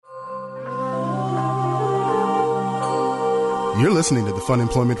You're listening to the Fun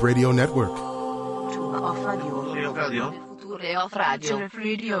Employment Radio Network. The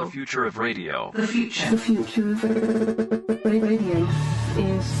future of radio. The future of radio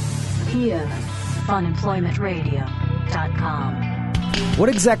is here. FunemploymentRadio.com. What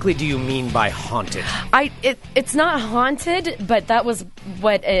exactly do you mean by haunted? It's not haunted, but that was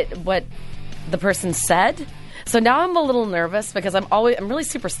what the person said. So now I'm a little nervous because I'm really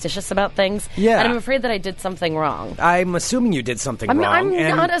superstitious about things. Yeah. And I'm afraid that I did something wrong. I'm assuming you did something wrong. I'm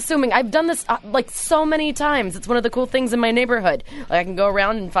not assuming. I've done this so many times. It's one of the cool things in my neighborhood. I can go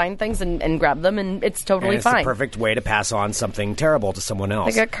around and find things and grab them, and it's totally it's fine. It's the perfect way to pass on something terrible to someone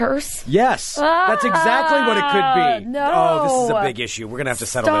else. Like a curse? Yes. That's exactly what it could be. No. Oh, this is a big issue. We're going to have to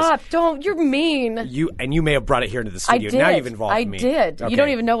settle this. Stop. Don't. You're mean. You may have brought it here into the studio. I did. Now you've involved me. I did. Okay. You don't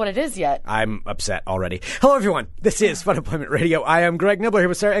even know what it is yet. I'm upset already. Hello, everyone. This is Fun Employment Radio. I am Greg Nibbler here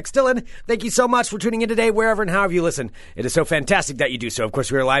with Sarah X. Dillon. Thank you so much for tuning in today, wherever and however you listen. It is so fantastic that you do so. Of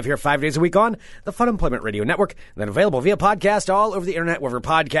course, we are live here 5 days a week on the Fun Employment Radio Network, and then available via podcast all over the internet, wherever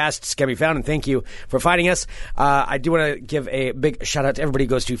podcasts can be found. And thank you for finding us. I do want to give a big shout out to everybody who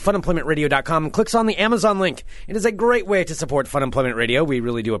goes to funemploymentradio.com and clicks on the Amazon link. It is a great way to support Fun Employment Radio. We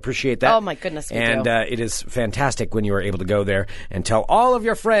really do appreciate that. Oh, my goodness, we do. It is fantastic when you are able to go there and tell all of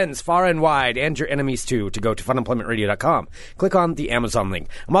your friends far and wide, and your enemies too, to go to funemploymentradio.com. Click on the Amazon link.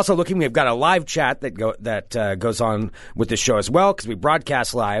 I'm also looking. We've got a live chat that goes on with this show as well, because we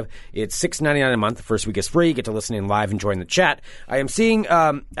broadcast live. It's $6.99 a month. The first week is free. You get to listen in live and join the chat. I am seeing.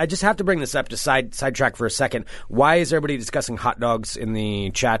 I just have to bring this up to sidetrack for a second. Why is everybody discussing hot dogs in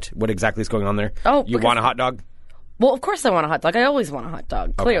the chat? What exactly is going on there? Oh, you want a hot dog? Well, of course I want a hot dog. I always want a hot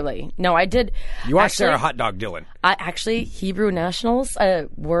dog, clearly. Okay. No, I did. You are Sarah Hot Dog Dillon. Actually, Hebrew Nationals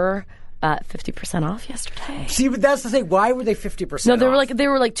were 50% off yesterday. See, but that's the thing. Why were they 50% No, they off? they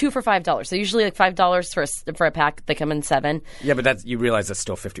were like 2 for $5. So usually like $5 for a pack. They come in 7. Yeah, but you realize that's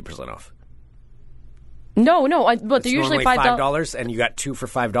still 50% off. No, but they're usually $5, and you got 2 for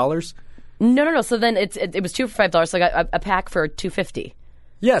 $5. No. So then it was 2 for $5. So I got a pack for $2.50.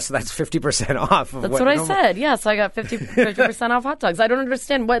 Yes, that's 50% off. That's what I said. Yeah, so I got 50% off hot dogs. I don't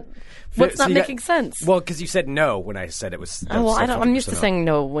understand what's not making sense. Well, because you said no when I said it was. I'm used to saying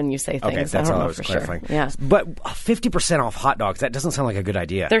no when you say things. Okay, that's all I was clarifying. Sure. Yeah, but 50% off hot dogs, that doesn't sound like a good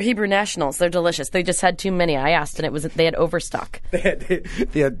idea. They're Hebrew Nationals. They're delicious. They just had too many. I asked, and they had overstock.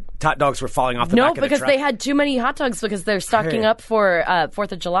 The hot dogs were falling off the back of the truck. No, because they had too many hot dogs because they're stocking up for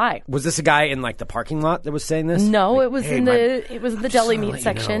 4th of July. Was this a guy in like the parking lot that was saying this? No, it was in the deli meat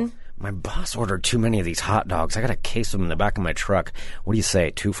section. My boss ordered too many of these hot dogs. I got a case of them in the back of my truck. What do you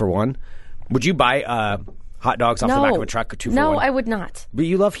say, 2 for 1? Would you buy hot dogs off the back of a truck, 2 for 1? No, I would not. But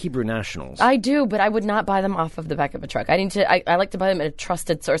you love Hebrew Nationals. I do, but I would not buy them off of the back of a truck. I like to buy them at a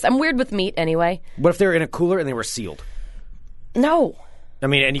trusted source. I'm weird with meat anyway. What if they were in a cooler and they were sealed? No. I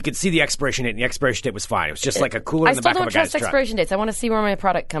mean, and you could see the expiration date, and the expiration date was fine. It was just like a cooler in the back of a guy's truck. I still don't trust expiration dates. I want to see where my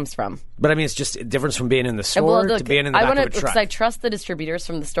product comes from. But I mean, it's just a difference from being in the store to being in the back of a truck. Because I trust the distributors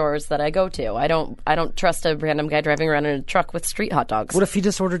from the stores that I go to. I don't trust a random guy driving around in a truck with street hot dogs. What if he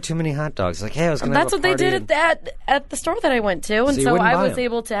just ordered too many hot dogs? Like, hey, I was going to have a party. That's what they did at the store that I went to, and so I was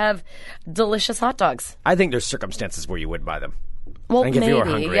able to have delicious hot dogs. I think there's circumstances where you would buy them. Well, maybe. If you were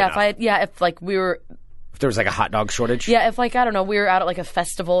hungry enough. If like we were. There was like a hot dog shortage? Yeah, if like, I don't know, we were out at like a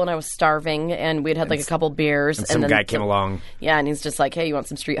festival and I was starving and we'd had like a couple beers. And some guy came along. Yeah, and he's just like, hey, you want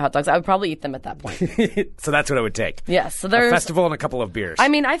some street hot dogs? I would probably eat them at that point. So that's what it would take? Yes. So there's a festival and a couple of beers. I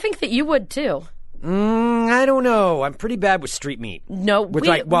mean, I think that you would too. I don't know. I'm pretty bad with street meat. No, we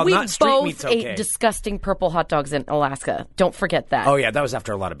not street both meat's okay. ate disgusting purple hot dogs in Alaska. Don't forget that. Oh, yeah, that was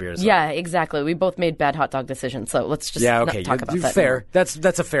after a lot of beers. Yeah, exactly. We both made bad hot dog decisions, so let's just not talk about that. Fair. That's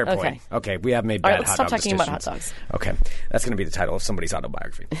a fair point. Okay, we have made bad hot dog decisions. Let's stop talking about hot dogs. Okay, that's going to be the title of somebody's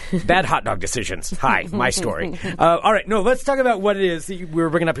autobiography. Bad hot dog decisions. Hi, my story. All right, no, let's talk about what it is that we were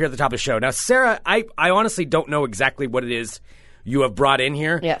bringing up here at the top of the show. Now, Sarah, I honestly don't know exactly what it is you have brought in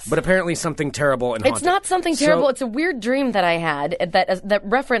here. Yes. But apparently something terrible and haunted. It's not something terrible. It's a weird dream that I had that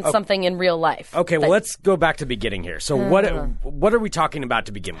referenced something in real life. Okay, well, let's go back to the beginning here. So what are we talking about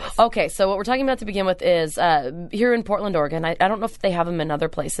to begin with? Okay, so what we're talking about to begin with is here in Portland, Oregon. I don't know if they have them in other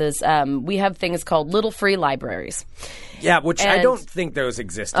places. We have things called little free libraries. Yeah, which I don't think those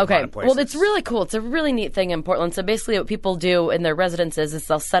exist in a lot of places. Well, it's really cool. It's a really neat thing in Portland. So basically what people do in their residences is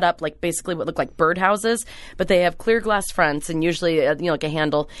they'll set up like basically what look like birdhouses, but they have clear glass fronts and usually like a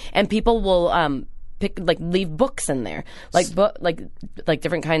handle, and people will leave books in there, like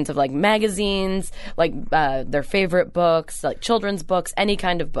different kinds of like magazines, like their favorite books, like children's books, any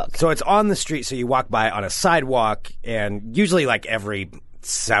kind of book. So it's on the street, so you walk by on a sidewalk, and usually like every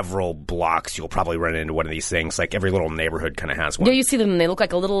several blocks, you'll probably run into one of these things. Like every little neighborhood kind of has one. Yeah, you see them, and they look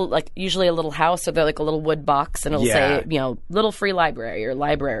like a little, like usually a little house, or they're like a little wood box, and it'll say, little free library or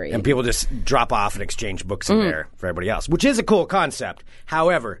library. And people just drop off and exchange books in there for everybody else, which is a cool concept.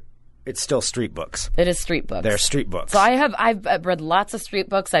 However, it's still street books. It is street books. They're street books. So I've read lots of street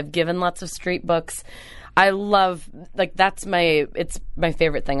books. I've given lots of street books. I love, like, it's my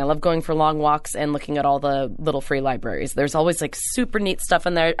favorite thing. I love going for long walks and looking at all the little free libraries. There's always, like, super neat stuff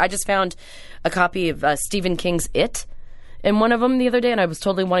in there. I just found a copy of Stephen King's It in one of them the other day, and I was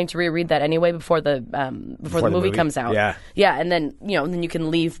totally wanting to reread that anyway before the movie comes out. Yeah, and then then you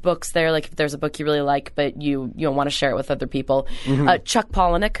can leave books there, like if there's a book you really like, but you want to share it with other people. Chuck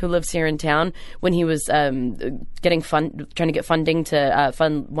Palahniuk, who lives here in town, when he was trying to get funding to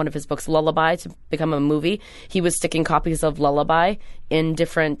fund one of his books, Lullaby, to become a movie, he was sticking copies of Lullaby in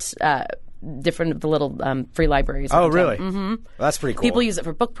different of the little free libraries. Oh, really? Mm-hmm. Well, that's pretty cool. People use it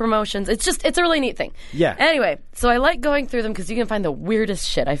for book promotions. It's a really neat thing. Yeah. Anyway, so I like going through them because you can find the weirdest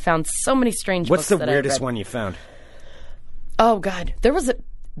shit. I found so many strange What's books. What's the weirdest one you found? Oh, God. There was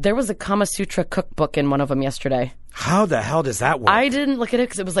a Kama Sutra cookbook in one of them yesterday. How the hell does that work? I didn't look at it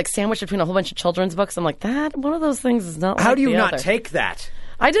because it was like sandwiched between a whole bunch of children's books. I'm like, one of those things is not like How do you the not other. take that?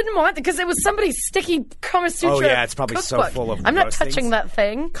 I didn't want it because it was somebody's sticky Kama Sutra. Oh, yeah, it's probably cookbook. so full of I'm not gross touching things. that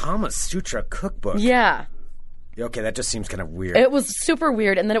thing. Kama Sutra cookbook. Yeah. Okay, that just seems kind of weird. It was super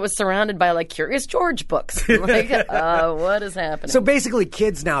weird, and then it was surrounded by, like, Curious George books. I'm like, what is happening? So basically,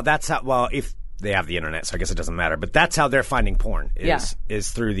 kids now, that's how, well, if they have the internet, so I guess it doesn't matter, but that's how they're finding porn,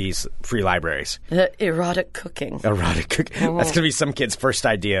 is through these free libraries. Erotic cooking. Erotic cooking. That's going to be some kid's first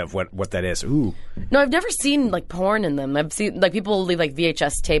idea of what that is. Ooh. No, I've never seen, like, porn in them. I've seen, like, people will leave, like,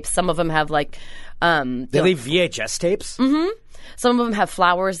 VHS tapes. Some of them have, like... they leave VHS tapes? Mm-hmm. Some of them have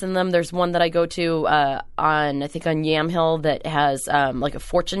flowers in them. There's one that I go to on Yam Hill that has like a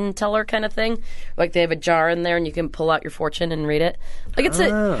fortune teller kind of thing. Like they have a jar in there and you can pull out your fortune and read it. Like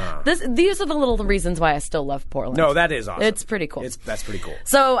these are the little reasons why I still love Portland. No, that is awesome. It's pretty cool. That's pretty cool.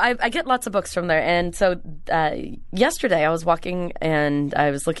 So I get lots of books from there. And so yesterday I was walking and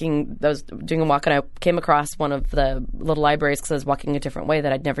I was doing a walk and I came across one of the little libraries because I was walking a different way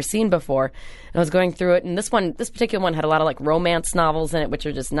that I'd never seen before. And I was going through it, and this particular one had a lot of like romance novels in it, which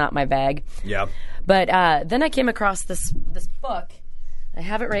are just not my bag. Yeah. But then I came across this book. I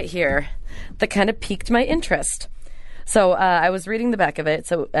have it right here that kind of piqued my interest. So I was reading the back of it.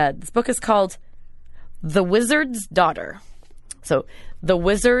 So this book is called The Wizard's Daughter. So The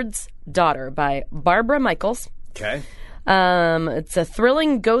Wizard's Daughter by Barbara Michaels. Okay. It's a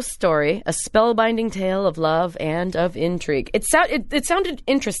thrilling ghost story, a spellbinding tale of love and of intrigue. It sounded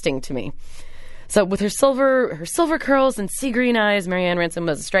interesting to me. So with her silver curls and sea green eyes, Marianne Ransom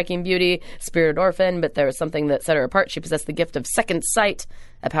was a striking beauty, spirited orphan, but there was something that set her apart. She possessed the gift of second sight,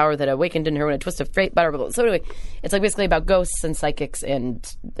 a power that awakened in her when a twist of fate. So anyway, it's like basically about ghosts and psychics and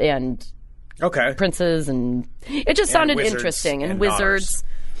okay, princes, and it just sounded interesting. And wizards.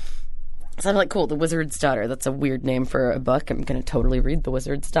 So I'm like, cool, The Wizard's Daughter. That's a weird name for a book. I'm going to totally read The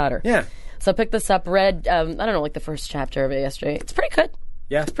Wizard's Daughter. Yeah. So I picked this up, read, I don't know, like the first chapter of it yesterday. It's pretty good.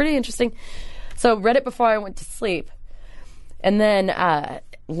 Yeah. It's pretty interesting. So read it before I went to sleep. And then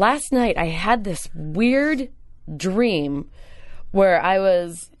last night I had this weird dream where I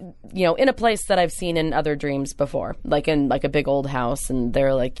was, in a place that I've seen in other dreams before, like in like a big old house, and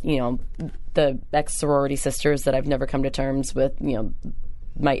they're like, the ex-sorority sisters that I've never come to terms with,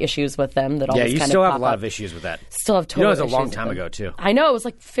 my issues with them that always kind of you still have a pop lot up. of issues with that. Still have total it was a issues long with time them. ago, too. I know, it was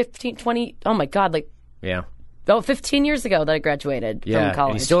like 15, 20, oh my God, like... Yeah. 15 years ago that I graduated from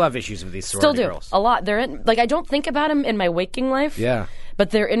college. And you still have issues with these sorority girls. A lot. They're in, like, I don't think about them in my waking life. Yeah. But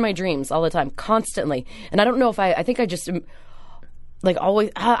they're in my dreams all the time, constantly. And I don't know if I think I just... Like,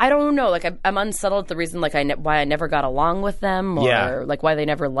 always... I don't know. Like, I'm unsettled at the reason, like, why I never got along with them, or, like, why they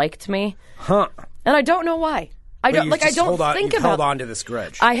never liked me. Huh. And I don't know why. I don't think about... held on to this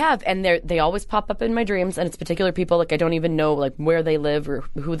grudge. I have, and they always pop up in my dreams, and it's particular people, like, I don't even know, like, where they live or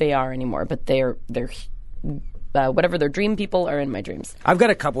who they are anymore, but they're whatever their dream people are in my dreams. I've got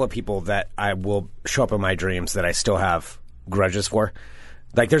a couple of people that I will show up in my dreams that I still have grudges for.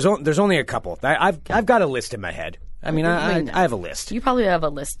 Like, there's only a couple. I've got a list in my head. I mean, I have a list. You probably have a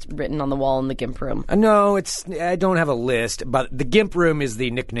list written on the wall in the GIMP room. No, I don't have a list, but the GIMP room is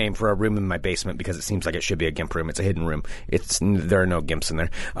the nickname for a room in my basement because it seems like it should be a GIMP room. It's a hidden room. There are no GIMPs in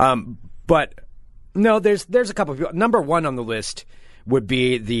there. But no, there's a couple of people. Number one on the list would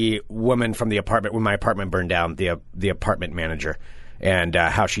be the woman from the apartment when my apartment burned down, the apartment manager, and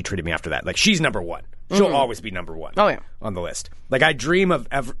how she treated me after that. Like, she's number one. She'll always be number one. Oh, yeah. On the list. Like, I dream of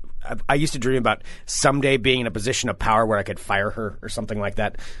I used to dream about someday being in a position of power where I could fire her or something like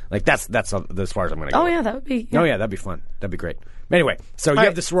that. Like that's as far as I'm going to go. Oh yeah, that would be. Yeah. Oh yeah, that'd be fun. That'd be great. Anyway, so you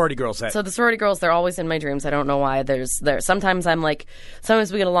have the sorority girls set. So the sorority girls, they're always in my dreams. I don't know why. Sometimes I'm like,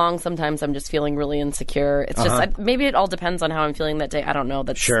 sometimes we get along. Sometimes I'm just feeling really insecure. It's just maybe it all depends on how I'm feeling that day. I don't know.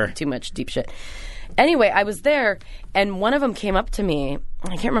 That's too much deep shit. Anyway, I was there, and one of them came up to me.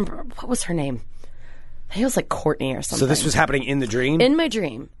 I can't remember what was her name. I think it was like Courtney or something. So this was happening in the dream? In my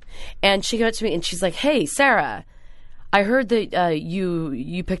dream, and she came up to me and she's like, "Hey, Sarah, I heard that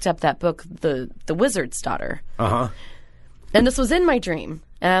you picked up that book, The Wizard's Daughter." And this was in my dream.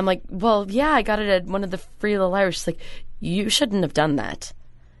 And I'm like, well, yeah, I got it at one of the free little libraries. She's like, you shouldn't have done that.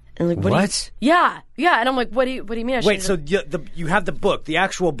 And I'm like, what? Yeah. And I'm like, what do you mean? Wait, so you have the book, the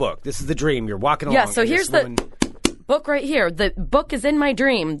actual book. This is the dream. You're walking along. Yeah, so here's the book right here. The book is in my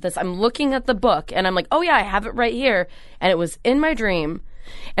dream. I'm looking at the book, and I'm like, oh, yeah, I have it right here. And it was in my dream.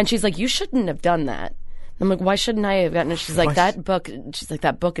 And she's like, you shouldn't have done that. I'm like, why shouldn't I have gotten it? She's like, that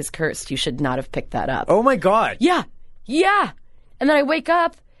book is cursed. You should not have picked that up. Oh, my God. Yeah. And then I wake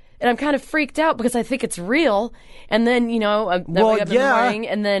up and I'm kind of freaked out because I think it's real. And then, I wake up in the morning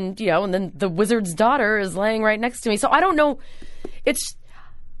and then, and then the wizard's daughter is laying right next to me. So I don't know. It's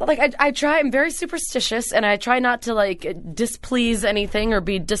like I'm very superstitious and I try not to like displease anything or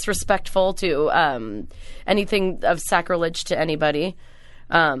be disrespectful to anything of sacrilege to anybody.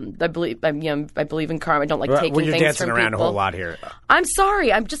 I believe in karma. I don't like taking things from people. You're dancing around a whole lot here. I'm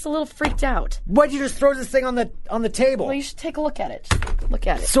sorry. I'm just a little freaked out. Why'd you just throw this thing on the table? Well, you should take a look at it. Look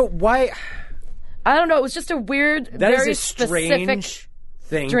at it. So why? I don't know. It was just a weird, very specific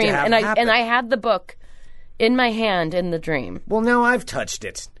thing dream, to have happen. And I had the book in my hand in the dream. Well, now I've touched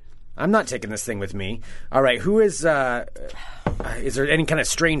it. I'm not taking this thing with me. All right, who is? Is there any kind of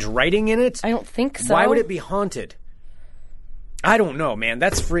strange writing in it? I don't think so. Why would it be haunted? I don't know, man.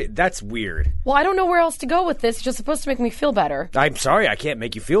 That's weird. Well, I don't know where else to go with this. It's just supposed to make me feel better. I'm sorry, I can't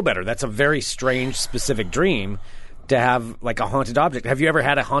make you feel better. That's a very strange, specific dream to have like a haunted object. Have you ever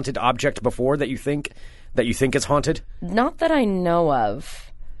had a haunted object before that you think is haunted? Not that I know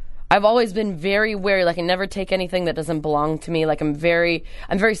of. I've always been very wary. Like I never take anything that doesn't belong to me. Like I'm very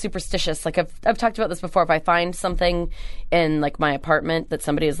superstitious. Like I've talked about this before. If I find something in like my apartment that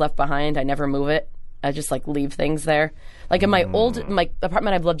somebody has left behind, I never move it. I just like leave things there. Like in my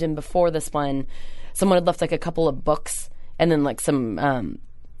apartment I've lived in before this one, someone had left like a couple of books and then like some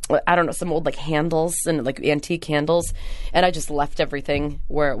some old like handles and like antique handles, and I just left everything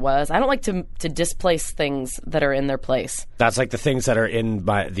where it was. I don't like to displace things that are in their place. That's like the things that are in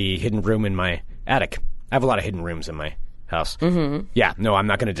the hidden room in my attic. I have a lot of hidden rooms in my house. Mm-hmm. Yeah, no, I'm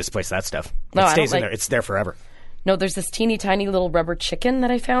not going to displace that stuff. It stays in there. It's there forever. No, there's this teeny tiny little rubber chicken that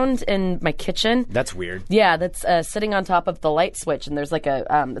I found in my kitchen. That's weird. Yeah, that's sitting on top of the light switch, and there's like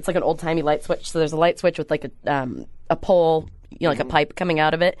it's like an old timey light switch. So there's a light switch with like a pole, like a pipe coming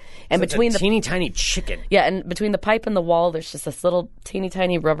out of it, and so between the teeny tiny chicken. Yeah, and between the pipe and the wall, there's just this little teeny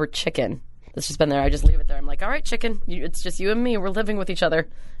tiny rubber chicken that's just been there. I just leave it there. I'm like, all right, chicken, it's just you and me. We're living with each other.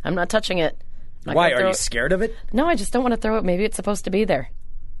 I'm not touching it. Why are you scared of it? No, I just don't want to throw it. Maybe it's supposed to be there.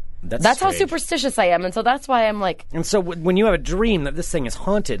 That's how superstitious I am, and so that's why I'm like... And so when you have a dream that this thing is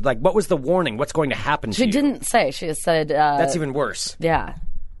haunted, like, what was the warning? What's going to happen to you? She didn't say. She just said... That's even worse. Yeah.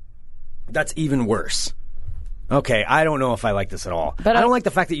 That's even worse. Okay, I don't know if I like this at all. But I don't like the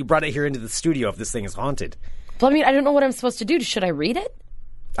fact that you brought it here into the studio if this thing is haunted. Well, I mean, I don't know what I'm supposed to do. Should I read it?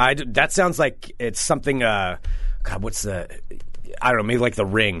 That sounds like it's something... God, what's the... I don't know, maybe like The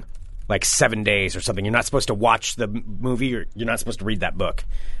Ring. Like 7 days or something. You're not supposed to watch the movie, or you're not supposed to read that book.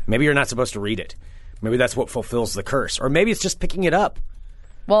 Maybe you're not supposed to read it. Maybe that's what fulfills the curse. Or maybe it's just picking it up.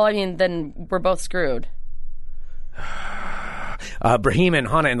 Well, I mean, then we're both screwed. Brahim and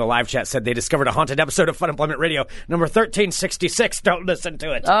Hannah in the live chat said they discovered a haunted episode of Fun Employment Radio, number 1366. Don't listen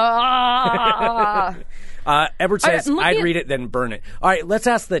to it. Edward says, I'd read it, then burn it. All right, let's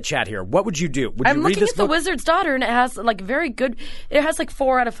ask the chat here. What would you do? Would you read this book? The Wizard's Daughter, and it has like very good. It has like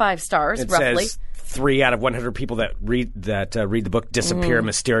 4 out of 5 stars, roughly. Says 3 out of 100 people that read the book disappear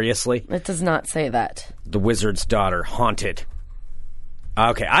mysteriously. It does not say that. The Wizard's Daughter, haunted.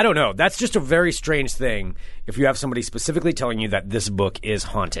 Okay, I don't know. That's just a very strange thing if you have somebody specifically telling you that this book is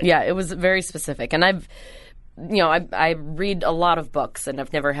haunted. Yeah, it was very specific, and I read a lot of books, and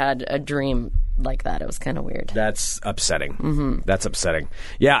I've never had a dream like that. It was kind of weird. That's upsetting. Mm-hmm. That's upsetting.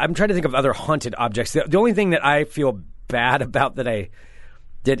 Yeah, I'm trying to think of other haunted objects. The only thing that I feel bad about that I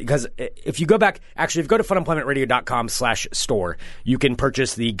did, because if you go back, actually, if you go to funemploymentradio.com/store, you can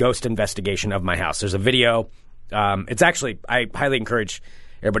purchase the ghost investigation of my house. There's a video. It's actually, I highly encourage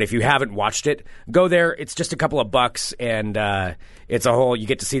Everybody, if you haven't watched it, go there. It's just a couple of bucks, and it's a whole. You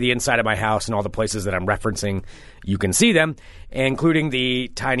get to see the inside of my house and all the places that I'm referencing. You can see them, including the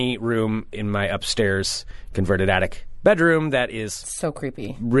tiny room in my upstairs converted attic bedroom that is so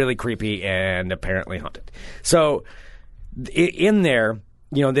creepy, really creepy, and apparently haunted. So in there,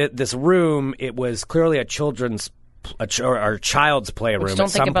 this room, it was clearly a child's playroom. Don't at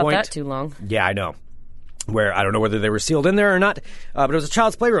think some about point. that too long. Yeah, I know. Where I don't know whether they were sealed in there or not, but it was a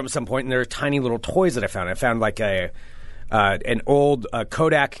child's playroom at some point, and there are tiny little toys that I found. I found like an old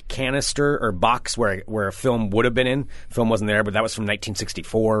Kodak canister or box where a film would have been in. Film wasn't there, but that was from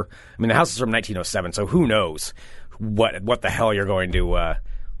 1964. I mean, the house is from 1907, so who knows what the hell you're going to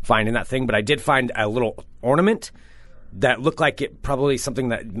find in that thing. But I did find a little ornament that looked like it probably something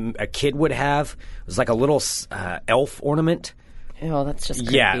that a kid would have. It was like a little elf ornament. Oh, that's just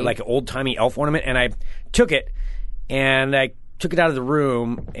creepy. Yeah, like an old-timey elf ornament. And I took it out of the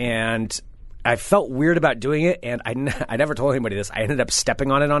room, and I felt weird about doing it, and I never told anybody this. I ended up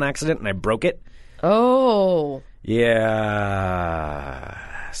stepping on it on accident, and I broke it. Oh. Yeah.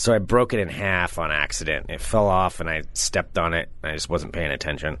 So I broke it in half on accident. It fell off, and I stepped on it. I just wasn't paying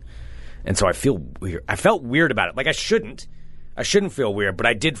attention. And so I feel weird. I felt weird about it. Like I shouldn't feel weird, but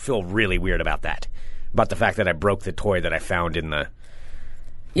I did feel really weird about that. About the fact that I broke the toy that I found in the...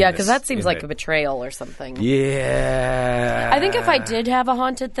 Yeah, because that seems like a betrayal or something. Yeah. I think if I did have a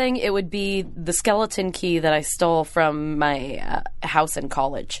haunted thing, it would be the skeleton key that I stole from my house in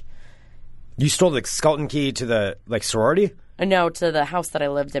college. You stole the skeleton key to the sorority? No, to the house that I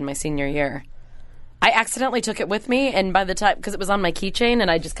lived in my senior year. I accidentally took it with me, and by the time... Because it was on my keychain, and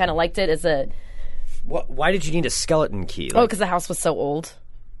I just kind of liked it as a... Why did you need a skeleton key? Because the house was so old.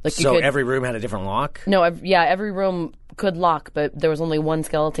 Every room had a different lock? No, every room could lock, but there was only one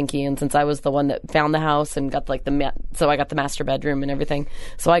skeleton key, and since I was the one that found the house and got so I got the master bedroom and everything.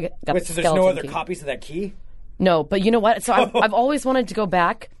 So I got the skeleton key. There's no other copies of that key? No, but you know what? So I've always wanted to go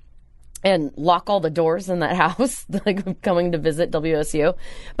back and lock all the doors in that house, like coming to visit WSU.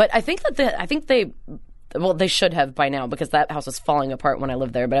 But I think they should have by now, because that house was falling apart when I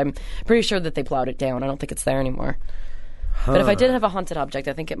lived there. But I'm pretty sure that they plowed it down. I don't think it's there anymore. But if I did have a haunted object,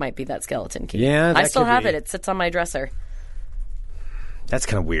 I think it might be that skeleton key. Yeah, I still have it. It sits on my dresser. That's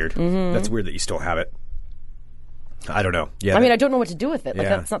kind of weird. Mm-hmm. That's weird that you still have it. I don't know. Yeah. I mean, I don't know what to do with it. Like,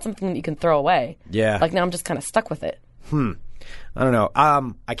 that's not something that you can throw away. Yeah. Like, now I'm just kind of stuck with it. I don't know.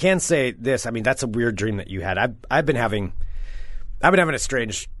 I can say this. I mean, that's a weird dream that you had. I've been having a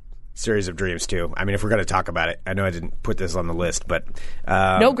strange series of dreams too. I mean, if we're going to talk about it, I know I didn't put this on the list, but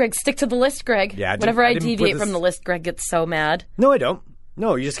no, Greg, stick to the list, Greg. Yeah, whenever I deviate from the list, Greg gets so mad. No, I don't.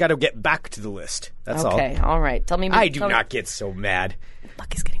 No, you just got to get back to the list. That's all. Okay, all right. Tell me. I do not get so mad.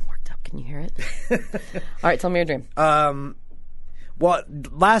 Lucky's getting worked up. Can you hear it? All right, tell me your dream. Well,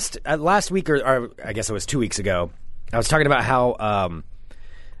 last week, or I guess it was 2 weeks ago, I was talking about how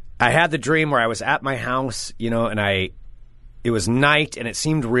I had the dream where I was at my house, and it was night, and it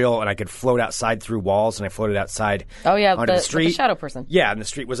seemed real, and I could float outside through walls, and I floated outside onto the street. Like a shadow person. Yeah, and the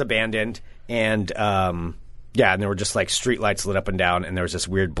street was abandoned, and and there were just like street lights lit up and down, and there was this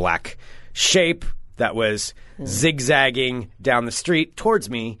weird black shape that was zigzagging down the street towards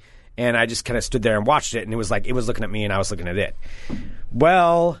me, and I just kind of stood there and watched it, and it was looking at me, and I was looking at it.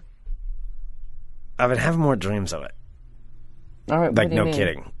 Well, I've been having more dreams of it. All right, like, no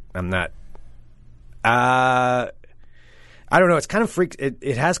kidding. I'm not... I don't know. It's kind of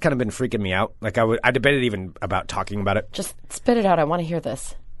It has kind of been freaking me out. Like I debated even about talking about it. Just spit it out. I want to hear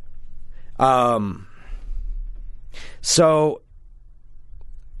this. So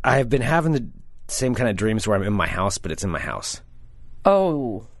I have been having the same kind of dreams where I'm in my house, but it's in my house.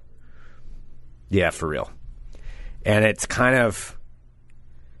 Oh. Yeah, for real. And it's kind of,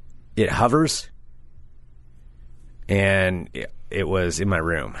 it hovers, and it was in my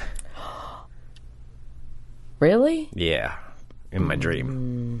room. Really? Yeah, in my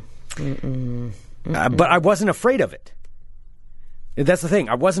dream. But I wasn't afraid of it. That's the thing.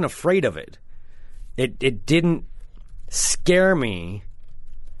 I wasn't afraid of it. It didn't scare me.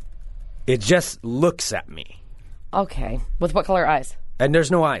 It just looks at me. Okay. With what color eyes? And there's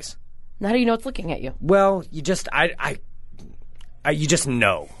no eyes. How do you know it's looking at you? Well, you just you just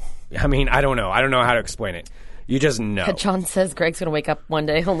know. I mean, I don't know. I don't know how to explain it. You just know. John says Greg's going to wake up one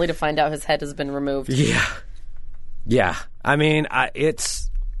day only to find out his head has been removed. Yeah. Yeah. I mean, it's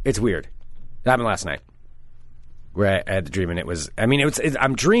weird. It happened last night where I had the dream, and it was, I mean,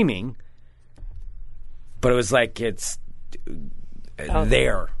 I'm dreaming, but it was like it's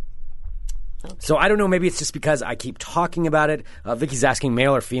there. Okay. So I don't know. Maybe it's just because I keep talking about it. Vicky's asking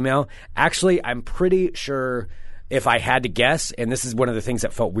male or female. Actually, I'm pretty sure if I had to guess, and this is one of the things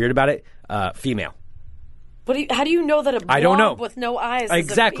that felt weird about it, female. How do you know that a I don't know. blob with no eyes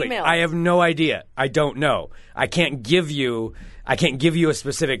Exactly. is a female? I have no idea. I don't know. I can't give you a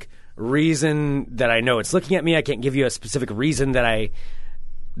specific reason that I know it's looking at me. I can't give you a specific reason that I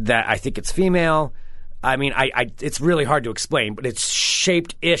think it's female. I mean, it's really hard to explain, but it's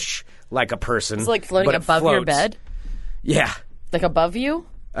shaped-ish like a person. It's like floating above your bed? Yeah. Like above you?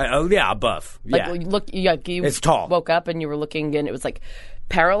 Yeah, above. Like, yeah. You it's tall. Woke up and you were looking and it was like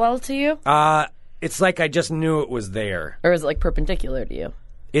parallel to you? It's like I just knew it was there. Or is it like perpendicular to you?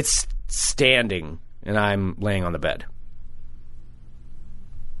 It's standing and I'm laying on the bed.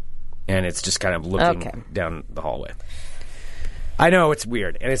 And it's just kind of looking down the hallway. I know it's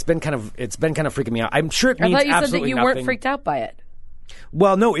weird, and it's been kind of freaking me out. I'm sure it means absolutely nothing. I thought you said that you weren't freaked out by it.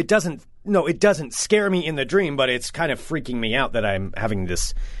 Well, no, it doesn't. No, it doesn't scare me in the dream, but it's kind of freaking me out that I'm having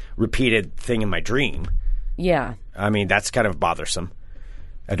this repeated thing in my dream. Yeah. I mean, that's kind of bothersome.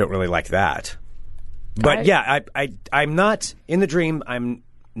 I don't really like that. But yeah, I'm not in the dream. I'm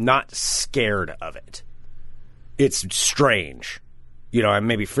not scared of it. It's strange. You know, it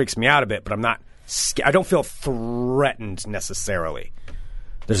maybe freaks me out a bit, but I'm not. I don't feel threatened necessarily.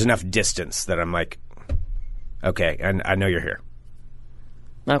 There's enough distance that I'm like, okay, and I know you're here.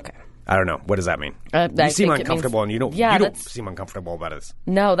 Okay. I don't know. What does that mean? You seem uncomfortable, and you don't seem uncomfortable about it.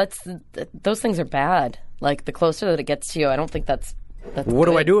 No, those things are bad. Like, the closer that it gets to you, I don't think that's what good.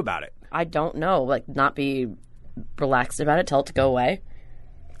 do I do about it? I don't know. Like, not be relaxed about it. Tell it to go away.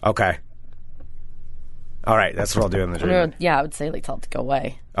 Okay. All right. That's what I'll do in the dream. Yeah, I would say, like, tell it to go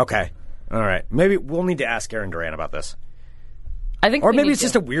away. Okay. All right. Maybe we'll need to ask Aaron Duran about this. I think, or maybe it's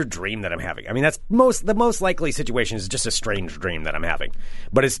just a weird dream that I'm having. I mean, that's the most likely situation is just a strange dream that I'm having.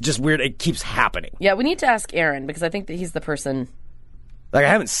 But it's just weird. It keeps happening. Yeah, we need to ask Aaron because I think that he's the person. Like, I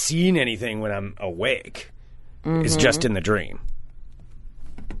haven't seen anything when I'm awake. Mm-hmm. It's just in the dream.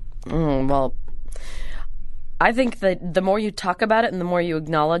 Well, I think that the more you talk about it and the more you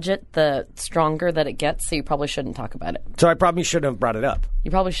acknowledge it, the stronger that it gets. So you probably shouldn't talk about it. So I probably shouldn't have brought it up. You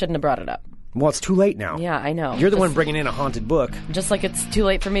probably shouldn't have brought it up. Well, it's too late now. Yeah, I know. You're the one bringing in a haunted book. Just like it's too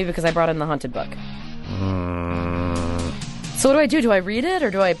late for me because I brought in the haunted book. So what do? Do I read it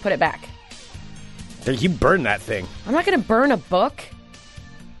or do I put it back? You burn that thing. I'm not going to burn a book.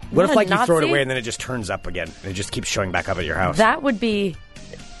 What if, like, you throw it away and then it just turns up again? And it just keeps showing back up at your house? That would be...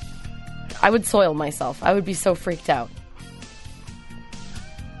 I would soil myself. I would be so freaked out.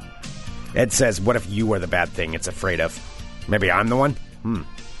 Ed says, what if you are the bad thing it's afraid of? Maybe I'm the one?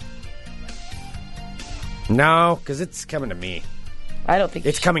 No, because it's coming to me. I don't think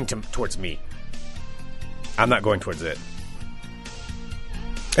it's coming towards me. I'm not going towards it.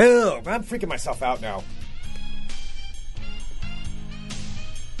 Ew, I'm freaking myself out now.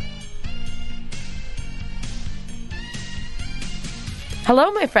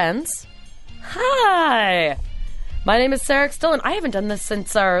 Hello, my friends. Hi. My name is Sarah Still, and I haven't done this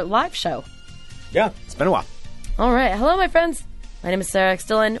since our live show. Yeah, it's been a while. All right. Hello, my friends. My name is Sarah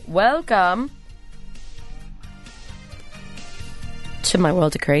Still, and welcome to my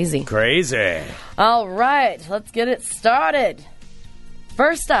world of crazy. Crazy. All right. Let's get it started.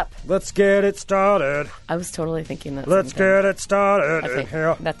 First up. Let's get it started. I was totally thinking that. Let's get it started.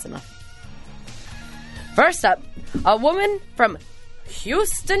 Okay, that's enough. First up, a woman from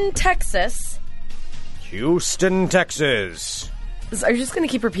Houston, Texas. Houston, Texas. Are you just going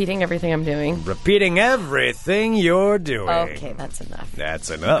to keep repeating everything I'm doing? Repeating everything you're doing. Okay, that's enough. That's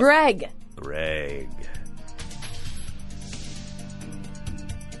enough. Greg.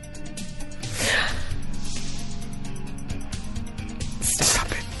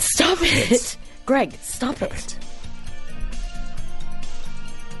 Stop it. Stop it. Greg, stop it.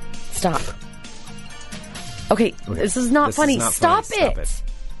 Stop. Okay, this is not funny. Stop it.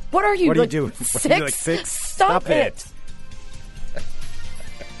 What are you? What are you doing? 6? Are you like 6? Stop it.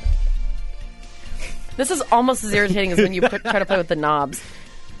 This is almost as irritating as when you try to play with the knobs.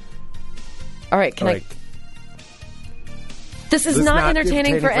 All right, can I? This is not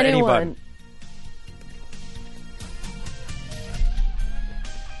entertaining for anyone.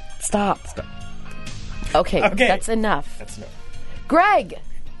 Stop. Okay, that's enough. That's enough. Greg!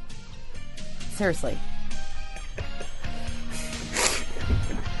 Seriously.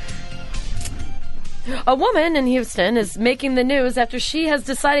 A woman in Houston is making the news after she has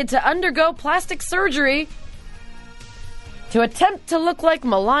decided to undergo plastic surgery to attempt to look like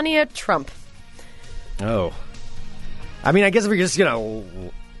Melania Trump. Oh. I mean, I guess if you're just gonna...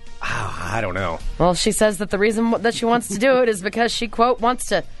 I don't know. Well, she says that the reason that she wants to do it is because she, quote, wants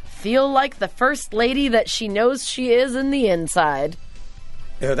to feel like the first lady that she knows she is in the inside.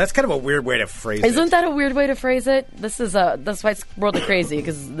 That's kind of a weird way to phrase it. Isn't that a weird way to phrase it? That's why it's World of Crazy,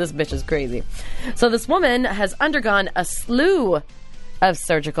 because this bitch is crazy. So this woman has undergone a slew of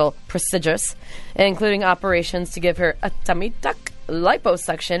surgical procedures, including operations to give her a tummy tuck,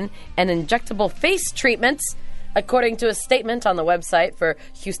 liposuction, and injectable face treatments, according to a statement on the website for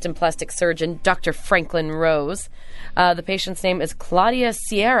Houston plastic surgeon Dr. Franklin Rose. The patient's name is Claudia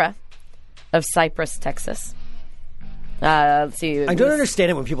Sierra of Cypress, Texas. Let's see. I don't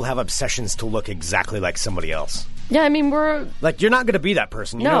understand it when people have obsessions to look exactly like somebody else. Yeah, I mean, we're... Like, you're not going to be that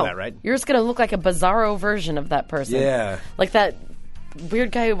person. You know that, right? You're just going to look like a bizarro version of that person. Yeah. Like that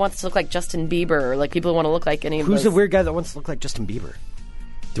weird guy who wants to look like Justin Bieber, or like people who want to look like any of Who's those. the weird guy that wants to look like Justin Bieber?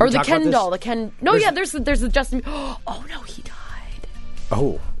 Or the Ken doll. There's the Justin... Oh, no, he died.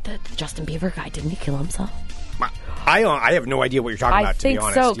 Oh. The Justin Bieber guy, didn't he kill himself? I have no idea what you're talking about, to be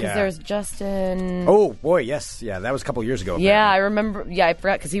honest. I think so, because there's Justin... Oh, boy, yes. Yeah, that was a couple years ago. Apparently. Yeah, I remember. Yeah, I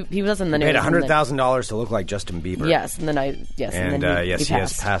forgot, because he was in the news. He paid $100,000 to look like Justin Bieber. Yes, and then he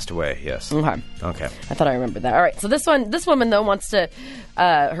has passed away, yes. Okay. I thought I remembered that. All right, so this woman, though, wants to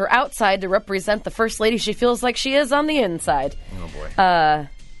her outside to represent the first lady she feels like she is on the inside. Oh, boy.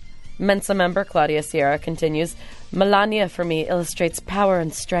 Mensa member Claudia Sierra continues, Melania, for me, illustrates power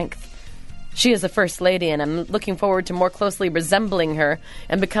and strength. She is a first lady, and I'm looking forward to more closely resembling her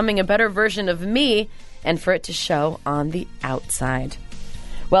and becoming a better version of me, and for it to show on the outside.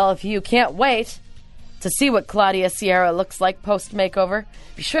 Well, if you can't wait to see what Claudia Sierra looks like post-makeover,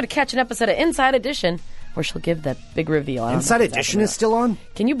 be sure to catch an episode of Inside Edition, where she'll give that big reveal. Inside Edition is still on?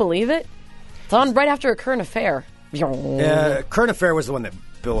 Can you believe it? It's on right after A Current Affair. Current Affair was the one that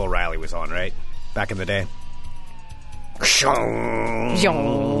Bill O'Reilly was on, right? Back in the day.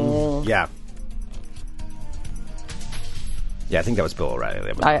 Yeah. Yeah, I think that was Bill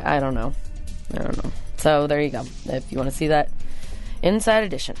O'Reilly. I don't know. So there you go. If you want to see that, Inside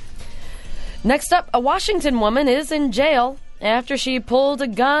Edition. Next up, a Washington woman is in jail after she pulled a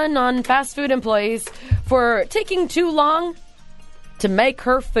gun on fast food employees for taking too long to make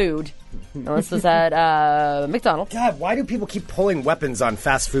her food. Now, this was at McDonald's. God, why do people keep pulling weapons on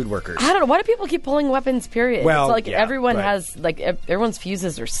fast food workers? I don't know. Why do people keep pulling weapons, period? Well, it's like everyone has, like, everyone's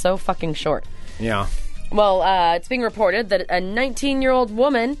fuses are so fucking short. Yeah. Well, it's being reported that a 19-year-old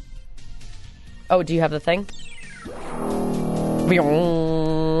woman... Oh, do you have the thing?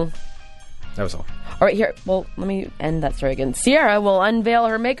 That was all. All right, here. Well, let me end that story again. Sierra will unveil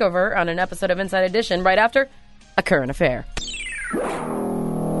her makeover on an episode of Inside Edition right after A Current Affair.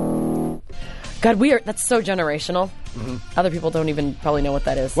 God, that's so generational. Mm-hmm. Other people don't even probably know what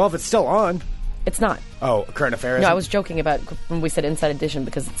that is. Well, if it's still on. It's not. Oh, A Current Affair? No, I was joking about when we said Inside Edition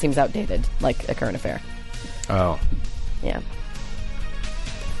because it seems outdated, like A Current Affair. Oh. Yeah.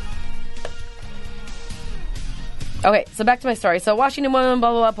 Okay, so back to my story. So Washington woman,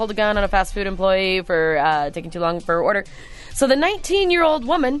 blah, blah, blah, pulled a gun on a fast food employee for taking too long for her order. So the 19-year-old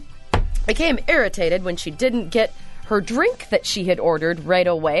woman became irritated when she didn't get her drink that she had ordered right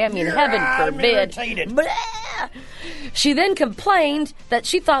away. I mean, heaven forbid. She then complained that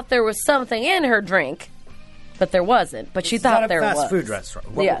she thought there was something in her drink, but there wasn't. But she thought there was. It's not a fast food restaurant.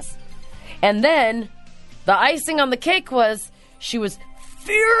 Yes. And then the icing on the cake was she was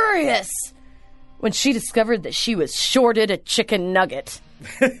furious when she discovered that she was shorted a chicken nugget.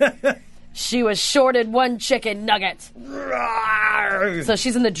 She was shorted one chicken nugget. So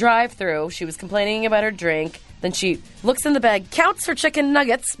she's in the drive-thru. She was complaining about her drink. Then she looks in the bag, counts her chicken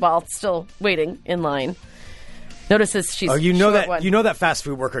nuggets while still waiting in line. Notices she's that fast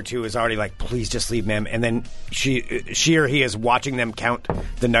food worker too is already like, please just leave, ma'am. And then she or he is watching them count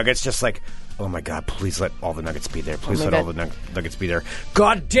the nuggets, just like, oh my God, please let all the nuggets be there. Please let all the nuggets be there.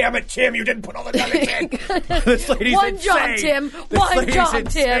 God damn it, Tim, you didn't put all the nuggets in. This lady's One insane. job, Tim. One job,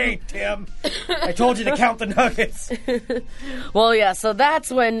 Tim. I told you to count the nuggets. Well, yeah, so that's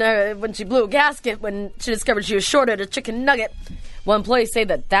when she blew a gasket when she discovered she was shorted a chicken nugget. One employee say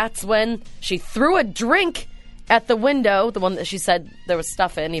that's when she threw a drink at the window, the one that she said there was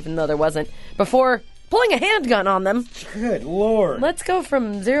stuff in, even though there wasn't, before pulling a handgun on them. Good Lord. Let's go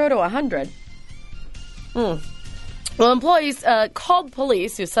from 0 to 100. Well, employees called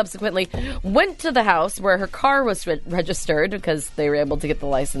police, who subsequently went to the house where her car was registered because they were able to get the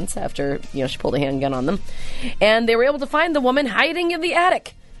license after she pulled a handgun on them. And they were able to find the woman hiding in the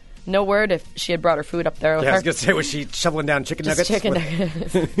attic. No word if she had brought her food up there with her. I was going to say, was she shoveling down chicken nuggets? Chicken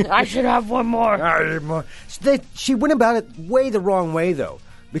nuggets. I should have one more. She went about it way the wrong way, though.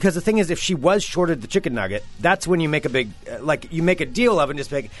 Because the thing is, if she was shorted the chicken nugget, that's when you make a big, you make a deal of it and just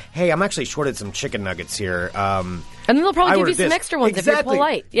be like, hey, I'm actually shorted some chicken nuggets here. And then they'll probably give you some extra ones if you're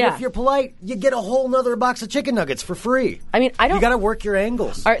polite. Yeah. And if you're polite, you get a whole nother box of chicken nuggets for free. I mean, I don't. You got to work your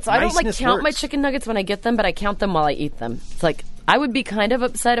angles. All right, so I don't count my works. chicken nuggets when I get them, but I count them while I eat them. It's like I would be kind of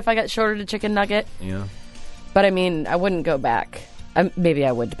upset if I got shorted a chicken nugget. Yeah. But I mean, I wouldn't go back. Maybe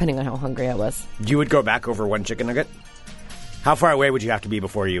I would, depending on how hungry I was. You would go back over one chicken nugget? How far away would you have to be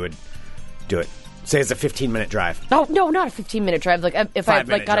before you would do it? Say it's a 15-minute drive. Oh, no, not a 15-minute drive. Like if I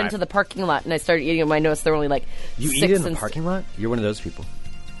got drive. into the parking lot and I started eating them, I noticed there were only like You 6 eat in the parking lot? You're one of those people.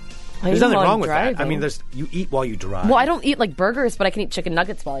 There's There's nothing wrong with that. I mean, you eat while you drive. Well, I don't eat like burgers, but I can eat chicken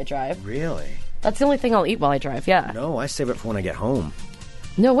nuggets while I drive. Really? That's the only thing I'll eat while I drive, yeah. No, I save it for when I get home.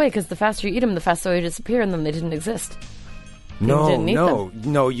 No way, because the faster you eat them, the faster they disappear, and then they didn't exist.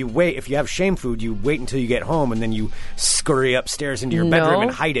 No, you wait. If you have shame food, you wait until you get home, and then you scurry upstairs into your bedroom and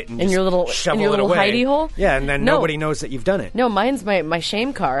hide it, and in just your little shovel it away. hidey hole. Yeah, and then nobody knows that you've done it. No, mine's my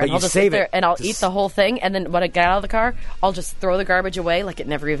shame car, But and I'll you just save sit there it. and I'll eat the whole thing, and then when I get out of the car, I'll just throw the garbage away like it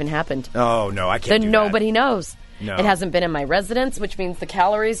never even happened. Oh no, I can't. Then do nobody knows. No. It hasn't been in my residence, which means the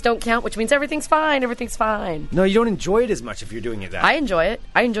calories don't count, which means everything's fine. Everything's fine. that. No, you don't enjoy it as much if you're doing it that. I enjoy it.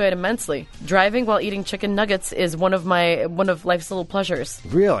 I enjoy it immensely. Driving while eating chicken nuggets is one of life's little pleasures.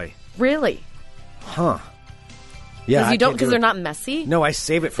 Really? Really? Huh? Yeah, Because they're not messy. No, I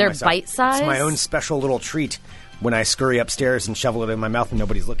save it for They're myself. bite-sized? It's my own special little treat when I scurry upstairs and shovel it in my mouth and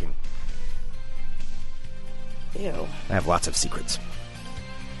nobody's looking. Ew. I have lots of secrets.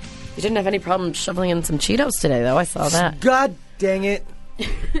 You didn't have any problem shoveling in some Cheetos today, though. I saw that. God dang it.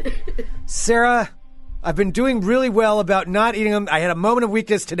 Sarah, I've been doing really well about not eating them. I had a moment of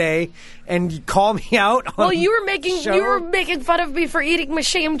weakness today, and you call me out on Well, you were making fun of me for eating my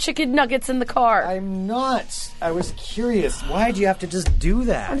sham chicken nuggets in the car. I'm not. I was curious. Why'd you have to just do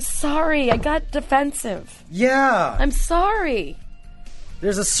that? I'm sorry. I got defensive. Yeah. I'm sorry.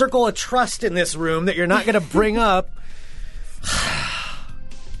 There's a circle of trust in this room that you're not going to bring up.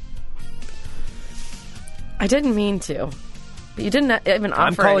 I didn't mean to. But you didn't even offer any.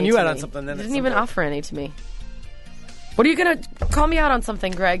 I'm calling you to out me. on something. Then You didn't even offer any to me. What are you going to call me out on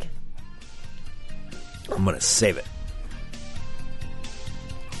something, Greg? I'm going to save it.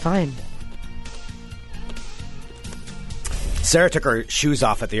 Fine. Sarah took her shoes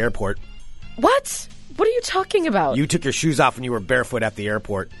off at the airport. What? What are you talking about? You took your shoes off when you were barefoot at the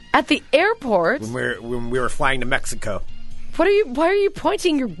airport. At the airport? When we were flying to Mexico. Why are you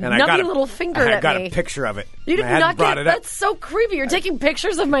pointing your nubby little finger at me? I got a picture of it. You did not get it. That's so creepy. You're taking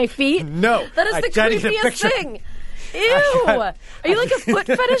pictures of my feet? No. That is the creepiest thing. Ew. Are you like a foot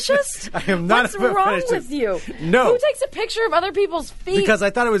fetishist? I am not What's a foot wrong fetishist. with you? No. Who takes a picture of other people's feet? Because I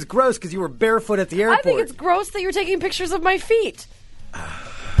thought it was gross because you were barefoot at the airport. I think it's gross that you're taking pictures of my feet.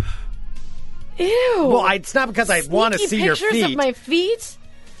 Ew. Well, it's not because I want to see your pictures feet. of my feet?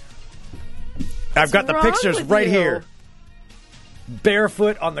 I've got the wrong pictures with right you? here.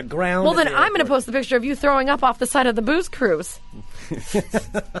 Barefoot on the ground. Well, then I'm going to post the picture of you throwing up off the side of the booze cruise.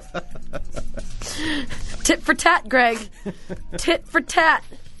 Tit for tat, Greg. Tit for tat.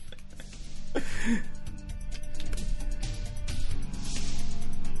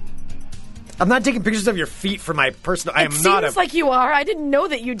 I'm not taking pictures of your feet for my personal. I am It not. seems like you are. I didn't know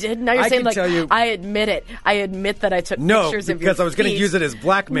that you did. Now you're I saying can like, tell you- I admit it. I admit that I took No, pictures of your feet. because I was going to use it as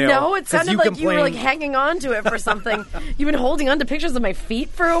blackmail. No, it 'cause sounded like you were like complained- hanging on to it for something. You've been holding on to pictures of my feet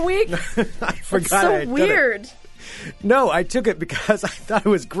for a week? I forgot. It's I so had done it. weird. No, I took it because I thought it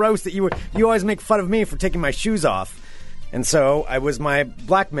was gross that you always make fun of me for taking my shoes off, and so I was my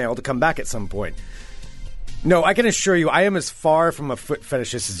blackmail to come back at some point. No, I can assure you, I am as far from a foot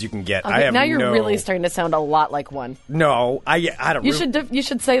fetishist as you can get. Okay, I have now you're no, really starting to sound a lot like one. No, I don't. You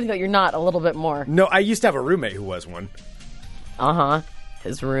should say that you're not a little bit more. No, I used to have a roommate who was one. Uh-huh.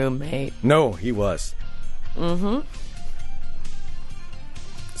 His roommate. No, he was. Mm-hmm.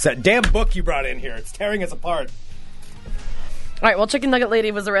 It's that damn book you brought in here. It's tearing us apart. All right, well, Chicken Nugget Lady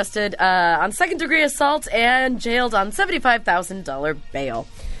was arrested on second-degree assault and jailed on $75,000 bail.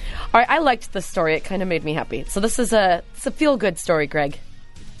 All right, I liked this story. It kind of made me happy. So this is a feel-good story, Greg.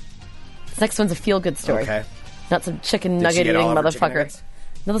 This next one's a feel-good story. Okay. Not some chicken Did she nugget get eating all of her chicken motherfucker. nuggets?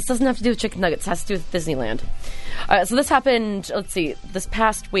 No, this doesn't have to do with chicken nuggets. It has to do with Disneyland. All right, so this happened, let's see, this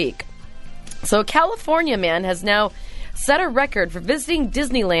past week. So a California man has now set a record for visiting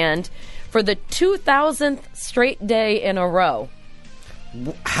Disneyland for the 2,000th straight day in a row.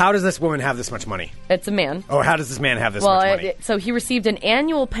 How does this woman have this much money? It's a man. Oh, how does this man have this much money? So he received an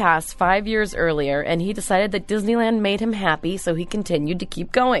annual pass 5 years earlier, and he decided that Disneyland made him happy, so he continued to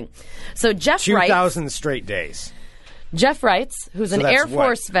keep going. So Jeff Wright... 2,000 straight days. Jeff writes, who's an Air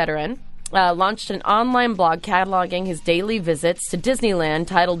Force veteran, launched an online blog cataloging his daily visits to Disneyland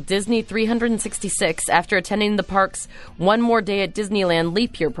titled Disney 366 after attending the park's One More Day at Disneyland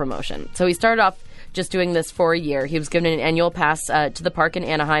leap year promotion. So he started off just doing this for a year. He was given an annual pass to the park in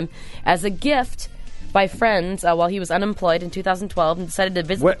Anaheim as a gift by friends while he was unemployed in 2012 and decided to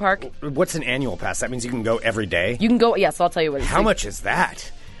visit the park. What's an annual pass? That means you can go every day? You can go, yes, I'll tell you what it is. How much is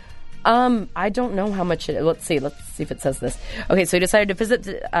that? I don't know how much it is. Let's see if it says this. Okay, so he decided to visit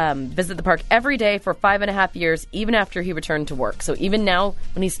the park every day for 5.5 years, even after he returned to work. So even now,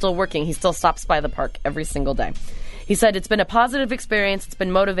 when he's still working, he still stops by the park every single day. He said, it's been a positive experience, it's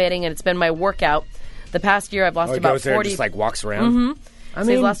been motivating, and it's been my workout. The past year, I've lost about 40... goes there and just, like, walks around? Mm-hmm.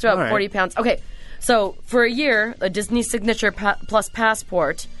 He's lost about 40 pounds. Okay, so for a year, a Disney Signature Plus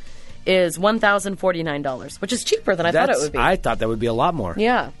passport is $1,049, which is cheaper than I thought it would be. I thought that would be a lot more.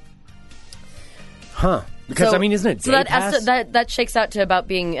 Yeah. Huh. Because, isn't it day pass? That shakes out to about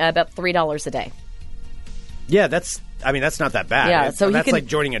being about $3 a day. Yeah, that's not that bad. Yeah, so that's like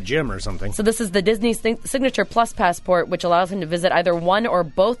joining a gym or something. So this is the Disney Signature Plus passport, which allows him to visit either one or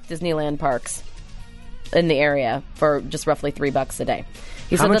both Disneyland parks in the area for just roughly $3 a day.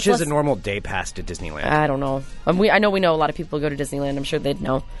 How much is a normal day pass to Disneyland? I don't know. I know we know a lot of people go to Disneyland. I'm sure they'd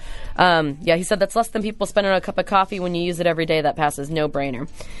know. He said that's less than people spend on a cup of coffee. When you use it every day, that pass is no-brainer.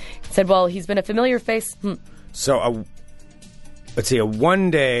 He said, well, he's been a familiar face. So, let's see, a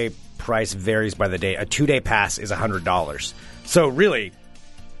one-day price varies by the day. A 2-day pass is $100. So, really...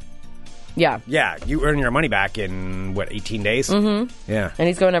 Yeah, you earn your money back in, 18 days? Mm-hmm. Yeah. And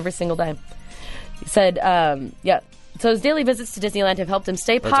he's going every single day. He said, So his daily visits to Disneyland have helped him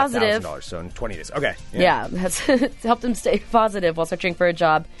stay positive. $1,000, so in 20 days. Okay. Yeah, has helped him stay positive while searching for a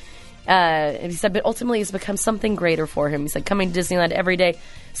job. And he said, but ultimately it's become something greater for him. He said, coming to Disneyland every day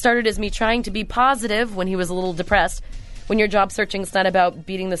started as me trying to be positive when he was a little depressed. When you're job searching, it's not about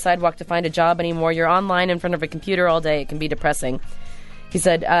beating the sidewalk to find a job anymore. You're online in front of a computer all day. It can be depressing. He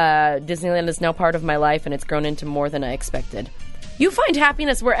said, Disneyland is now part of my life, and it's grown into more than I expected. You find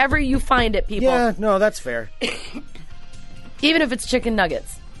happiness wherever you find it, people. Yeah, no, that's fair. Even if it's chicken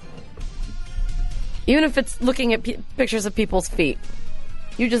nuggets. Even if it's looking at pictures of people's feet.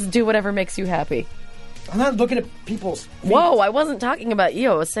 You just do whatever makes you happy. I'm not looking at people's feet. Whoa, I wasn't talking about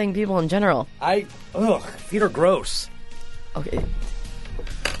you. I was saying people in general. Feet are gross. Okay.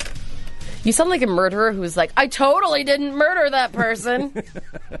 You sound like a murderer who's like, I totally didn't murder that person.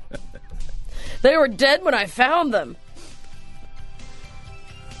 They were dead when I found them.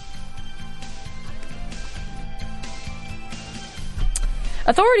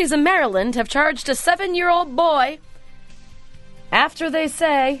 Authorities in Maryland have charged a 7-year-old boy after they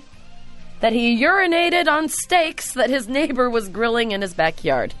say that he urinated on steaks that his neighbor was grilling in his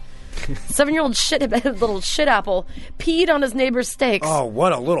backyard. 7-year-old little shit apple peed on his neighbor's steaks. Oh,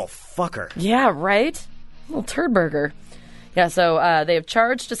 what a little fucker. Yeah, right? Little turd burger. Yeah, so they have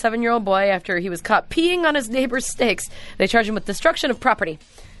charged a 7-year-old boy after he was caught peeing on his neighbor's steaks. They charged him with destruction of property.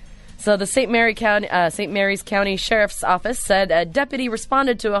 So the St. Mary's County Sheriff's Office said a deputy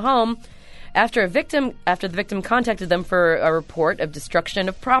responded to a home after the victim contacted them for a report of destruction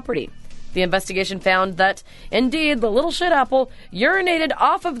of property. The investigation found that, indeed, the little shit apple urinated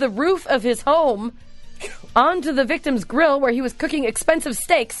off of the roof of his home onto the victim's grill where he was cooking expensive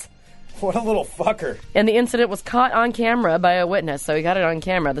steaks. What a little fucker. And the incident was caught on camera by a witness, so he got it on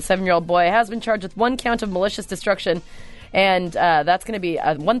camera. The 7-year-old boy has been charged with 1 count of malicious destruction, and that's going to be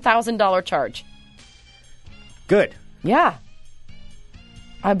a $1,000 charge. Good. Yeah.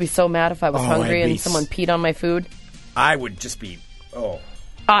 I'd be so mad if I was hungry and someone peed on my food. I would just be,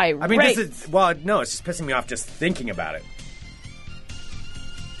 I mean, it's just pissing me off just thinking about it.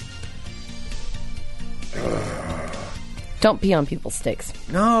 Don't pee on people's steaks.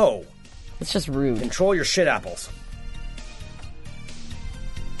 No. It's just rude. Control your shit apples.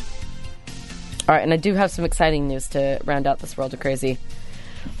 All right, and I do have some exciting news to round out this world of crazy.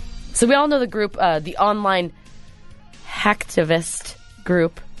 So we all know the group, the online hacktivist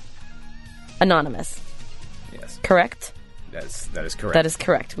group, Anonymous. Yes. Correct? That is correct. That is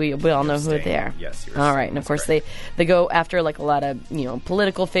correct. We all know who they are. Yes. All right, and of course they go after like a lot of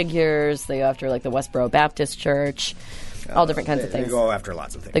political figures. They go after like the Westboro Baptist Church, all different kinds of things. They go after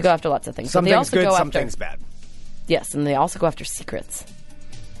lots of things. They go after lots of things. Some things good, some things bad. Yes, and they also go after secrets.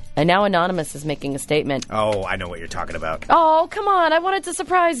 And now Anonymous is making a statement. Oh, I know what you're talking about. Oh, come on! I wanted to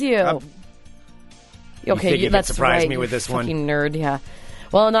surprise you. Okay, let's surprise me with this one. Fucking nerd, yeah.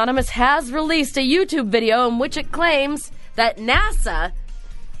 Well, Anonymous has released a YouTube video in which it claims that NASA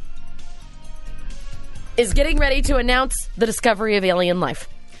is getting ready to announce the discovery of alien life.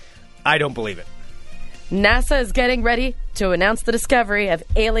 I don't believe it. NASA is getting ready to announce the discovery of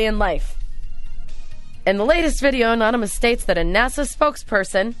alien life. In the latest video, Anonymous states that a NASA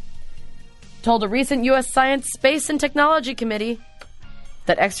spokesperson told a recent U.S. Science, Space, and Technology Committee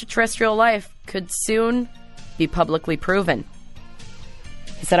that extraterrestrial life could soon be publicly proven.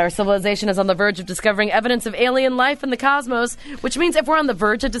 He said, our civilization is on the verge of discovering evidence of alien life in the cosmos, which means if we're on the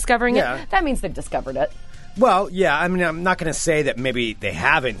verge of discovering it, that means they've discovered it. Well, yeah, I mean, I'm not going to say that maybe they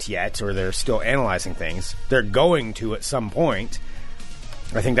haven't yet or they're still analyzing things. They're going to at some point.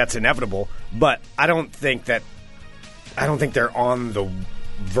 I think that's inevitable, but I don't think they're on the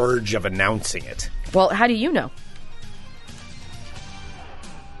verge of announcing it. Well, how do you know?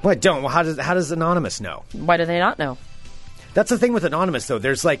 Well, I don't. Well, how does Anonymous know? Why do they not know? That's the thing with Anonymous, though.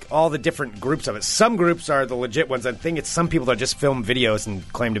 There's like all the different groups of it. Some groups are the legit ones. I think it's some people that just film videos and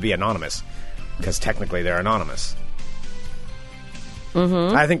claim to be anonymous because technically they're anonymous.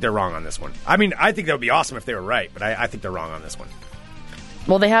 Mm-hmm. I think they're wrong on this one. I mean, I think that would be awesome if they were right, but I think they're wrong on this one.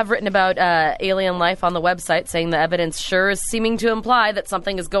 Well, they have written about alien life on the website, saying the evidence sure is seeming to imply that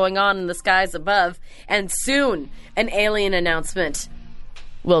something is going on in the skies above, and soon an alien announcement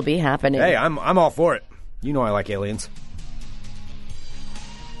will be happening. Hey, I'm all for it. You know I like aliens.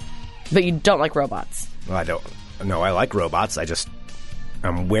 But you don't like robots. Well, I don't. No, I like robots.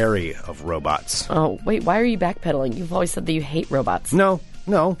 I'm wary of robots. Oh, wait, why are you backpedaling? You've always said that you hate robots. No.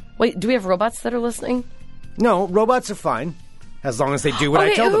 Wait, do we have robots that are listening? No, robots are fine. As long as they do what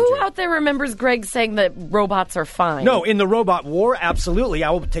I tell them to. Who out there remembers Greg saying that robots are fine? No, in the robot war, absolutely.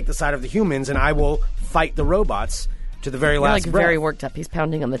 I will take the side of the humans, and I will fight the robots to the very last breath. Very worked up. He's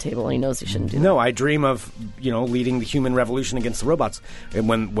pounding on the table, and he knows he shouldn't do that. No, I dream of, leading the human revolution against the robots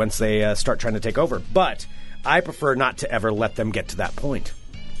once they start trying to take over. But I prefer not to ever let them get to that point.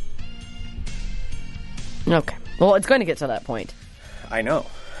 Okay. Well, it's going to get to that point. I know.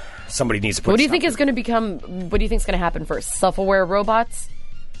 Somebody needs to put. What do you think is going to become? What do you think is going to happen first? Self-aware robots,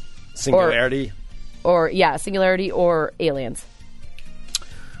 singularity, singularity, or aliens?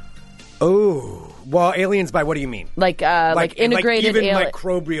 Oh, well, aliens by what do you mean? Like integrated, even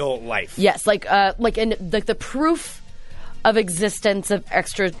microbial life. Yes, like the proof of existence of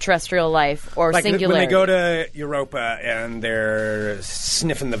extraterrestrial life or like singularity. When they go to Europa and they're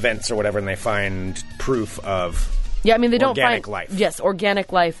sniffing the vents or whatever, and they find proof of. Yeah, I mean, they don't organic find... life. Yes,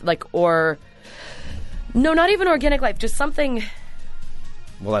 organic life, or... No, not even organic life, just something...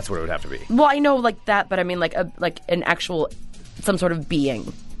 Well, that's what it would have to be. Well, I know, like that, but I mean, like an actual... Some sort of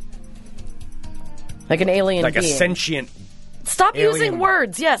being. Like an alien being. Like a sentient... Stop alien. using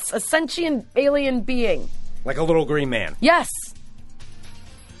words, yes, a sentient alien being. Like a little green man. Yes.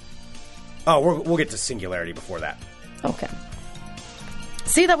 Oh, we'll get to singularity before that. Okay.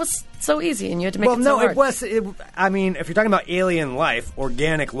 See, that was so easy, and you had to make it so hard. It was. I mean, if you're talking about alien life,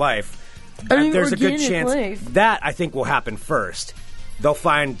 organic life, there's a good chance that I think will happen first. They'll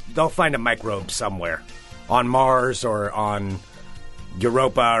find a microbe somewhere on Mars or on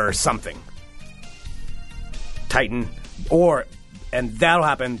Europa or something, Titan, and that'll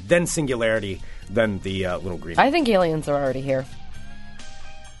happen. Then singularity. Then the little green. I think aliens are already here.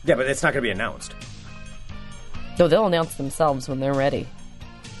 Yeah, but it's not going to be announced. No, they'll announce themselves when they're ready.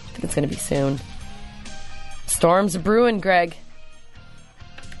 I think it's going to be soon. Storms are brewing, Greg.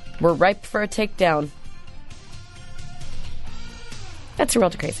 We're ripe for a takedown. That's your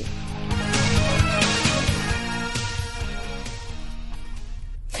world crazy.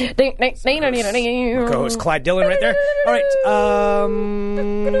 Co-host Clyde Dillon right there. All right.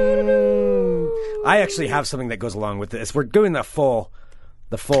 I actually have something that goes along with this. We're doing the full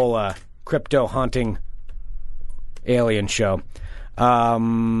crypto haunting alien show.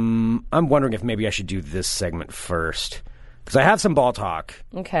 I'm wondering if maybe I should do this segment first. Because I have some ball talk.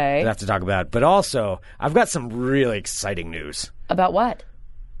 Okay. That I have to talk about. But also, I've got some really exciting news. About what?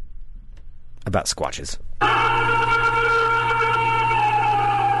 About squatches.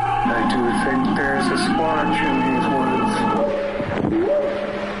 I do think there's a squatch in these woods.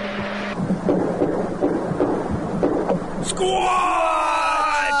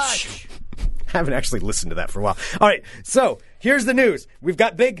 Squatch! I haven't actually listened to that for a while. All right, so here's the news. We've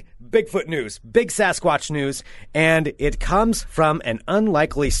got big Bigfoot news, big Sasquatch news, and it comes from an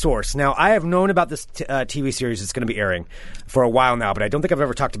unlikely source. Now, I have known about this TV series that's going to be airing for a while now, but I don't think I've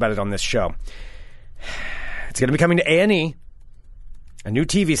ever talked about it on this show. It's going to be coming to A&E, a new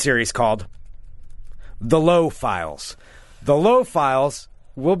TV series called The Lowe Files. The Lowe Files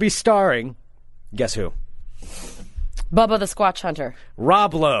will be starring, guess who? Bubba the Squatch Hunter.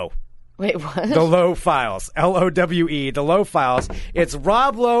 Rob Lowe. Wait, what? The Lowe Files. Lowe. The Lowe Files. It's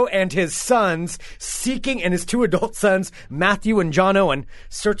Rob Lowe and his sons and his two adult sons, Matthew and John Owen,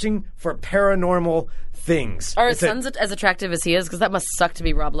 searching for paranormal things. Are his sons as attractive as he is? Because that must suck to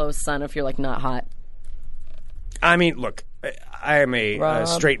be Rob Lowe's son if you're like not hot. I mean, look, I am a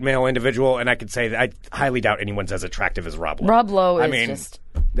straight male individual, and I could say that I highly doubt anyone's as attractive as Rob Lowe. Rob Lowe is just...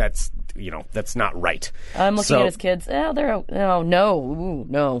 That's not right. I'm looking at his kids.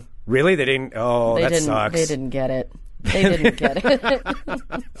 No. Really? They didn't? Oh, that sucks. They didn't get it.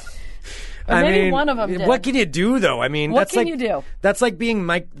 Maybe one of them did. What can you do, though? I mean, what can you do? That's like being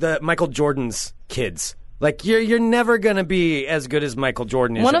Michael Jordan's kids. Like, you're never going to be as good as Michael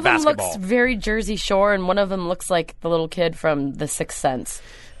Jordan is at basketball. One of them looks very Jersey Shore, and one of them looks like the little kid from The Sixth Sense.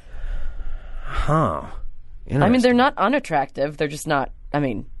 Huh. I mean, they're not unattractive. They're just not,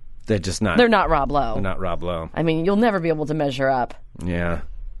 They're just not. They're not Rob Lowe. They're not Rob Lowe. I mean, you'll never be able to measure up. Yeah.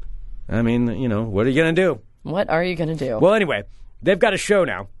 I mean, what are you going to do? What are you going to do? Well, anyway, they've got a show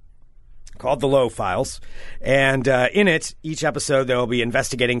now called the Lowe Files. And in it, each episode, they'll be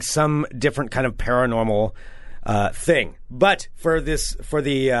investigating some different kind of paranormal thing. But for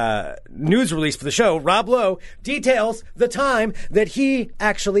the news release for the show, Rob Lowe details the time that he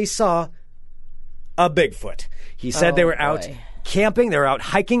actually saw a Bigfoot. He said they were out camping. They were out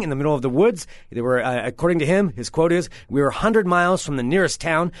hiking in the middle of the woods. They were, according to him, his quote is, "We were 100 miles from the nearest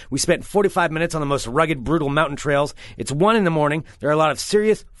town. We spent 45 minutes on the most rugged, brutal mountain trails. It's 1 a.m. There are a lot of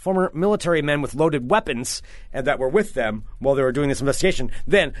serious former military men with loaded weapons that were with them while they were doing this investigation.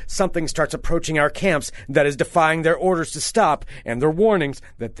 Then something starts approaching our camps that is defying their orders to stop and their warnings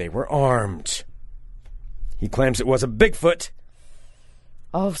that they were armed." He claims it was a Bigfoot.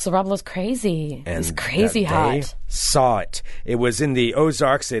 Oh, so Rob Lowe's crazy. And he's crazy hot. They saw it. It was in the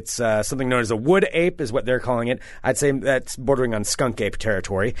Ozarks. It's something known as a wood ape is what they're calling it. I'd say that's bordering on skunk ape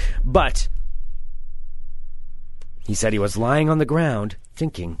territory. But he said he was lying on the ground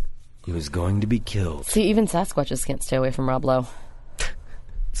thinking he was going to be killed. See, even Sasquatches can't stay away from Rob Lowe.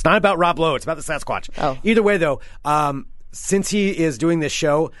 It's not about Rob Lowe. It's about the Sasquatch. Oh. Either way, though, since he is doing this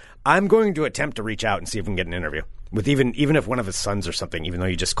show, I'm going to attempt to reach out and see if we can get an interview. With even if one of his sons or something, even though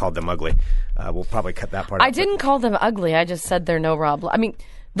you just called them ugly. We'll probably cut that part out. I didn't call them ugly. I just said they're no Rob Lowe. I mean,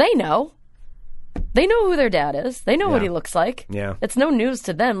 they know. They know who their dad is. They know what he looks like. Yeah. It's no news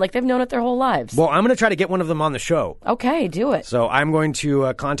to them. Like, they've known it their whole lives. Well, I'm going to try to get one of them on the show. Okay, do it. So I'm going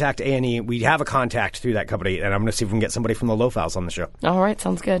to contact A&E. We have a contact through that company, and I'm going to see if we can get somebody from the Lowe Files on the show. All right,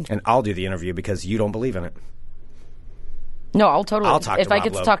 sounds good. And I'll do the interview because you don't believe in it. No, I'll totally. I'll talk if to I Rob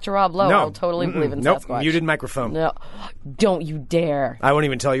get Lowe. to talk to Rob Lowe, No. I'll totally believe in Nope. Sasquatch. Muted microphone. No, don't you dare. I won't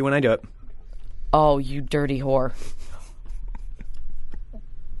even tell you when I do it. Oh, you dirty whore.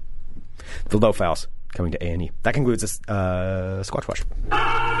 The Lowe Files coming to A&E. That concludes this Squatch Watch.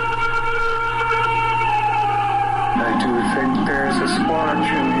 I do think there's a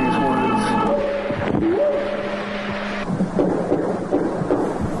squatch in these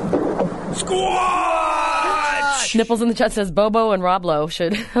woods. Squatch! Nipples in the chat says Bobo and Rob Lowe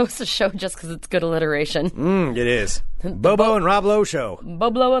should host a show just because it's good alliteration. It is. Bobo and Rob Lowe show.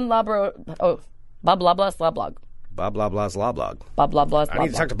 Boblo and Labro. Oh, Bob Blabla's Lablog. Bob Blabla's Lablog. Bob Blabla's I need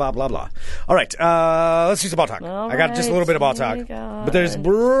to Lablog. talk to Bob Blabla. All right, let's do some ball talk. I got just a little bit of ball talk. But there's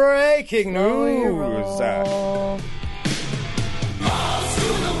breaking news.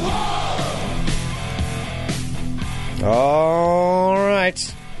 All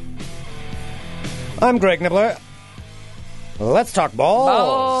right. I'm Greg Nibbler. Let's talk balls.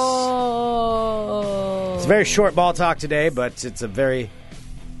 Oh. It's a very short ball talk today, but it's a very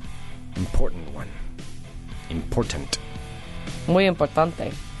important one. Important. Muy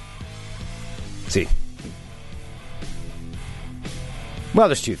importante. See. Well,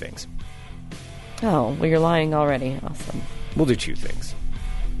 there's two things. Oh, well, you're lying already. Awesome. We'll do two things.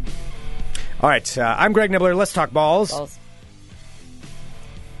 All right, I'm Greg Nibbler. Let's talk balls.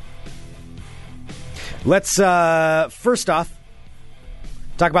 Let's, first off,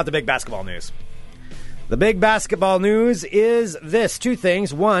 talk about the big basketball news. The big basketball news is this. Two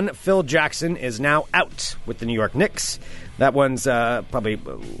things. One, Phil Jackson is now out with the New York Knicks. That one's probably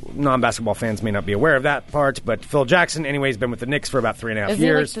non-basketball fans may not be aware of that part, but Phil Jackson, anyway, has been with the Knicks for about 3.5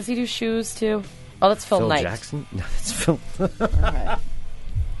 years. Does he do shoes, too? Oh, that's Phil Knight. Jackson? No, that's Phil. All right.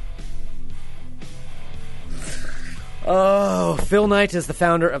 Oh, Phil Knight is the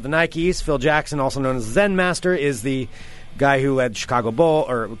founder of the Nikes. Phil Jackson, also known as Zen Master, is the guy who led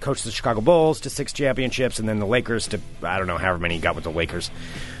coached the Chicago Bulls to 6 championships, and then the Lakers to, I don't know, however many he got with the Lakers.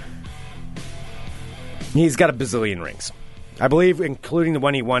 He's got a bazillion rings. I believe, including the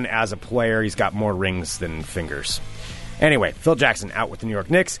one he won as a player, he's got more rings than fingers. Anyway, Phil Jackson out with the New York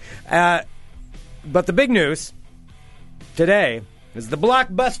Knicks. But the big news today is the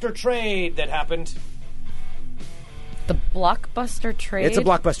blockbuster trade that happened The blockbuster trade? It's a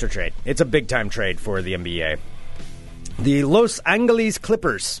blockbuster trade. It's a big-time trade for the NBA. The Los Angeles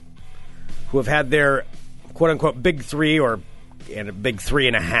Clippers, who have had their quote-unquote big three and a big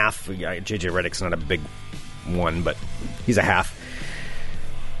 3.5. J.J. Redick's not a big one, but he's a half.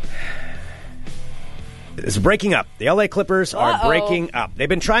 It's breaking up. The LA Clippers are breaking up. They've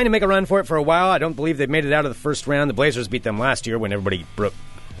been trying to make a run for it for a while. I don't believe they've made it out of the first round. The Blazers beat them last year when everybody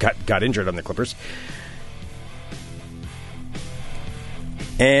got injured on the Clippers.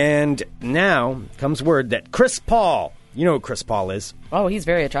 And now comes word that Chris Paul, you know who Chris Paul is. Oh, he's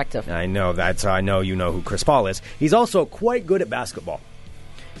very attractive. I know that. I know you know who Chris Paul is. He's also quite good at basketball.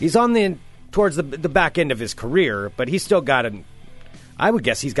 He's on towards the back end of his career, but he's still got I would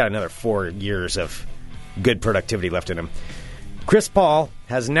guess he's got another 4 years of good productivity left in him. Chris Paul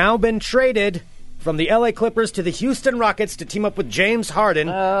has now been traded from the LA Clippers to the Houston Rockets to team up with James Harden,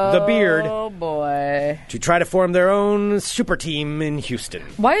 the Beard. Oh, boy. To try to form their own super team in Houston.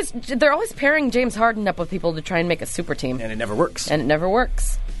 They're always pairing James Harden up with people to try and make a super team. And it never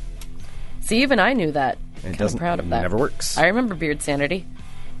works. See, even I knew that. And I'm proud of that. It never works. I remember Beard Sanity.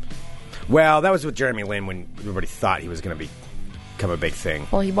 Well, that was with Jeremy Lin when everybody thought he was going to become a big thing.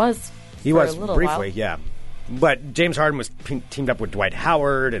 Well, he was. He was briefly, while. yeah. But James Harden was teamed up with Dwight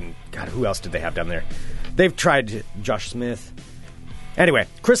Howard, and God, who else did they have down there? They've tried Josh Smith. Anyway,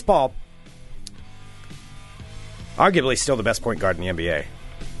 Chris Paul, arguably still the best point guard in the NBA.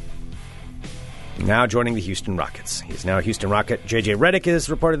 Now joining the Houston Rockets. He's now a Houston Rocket. J.J. Redick is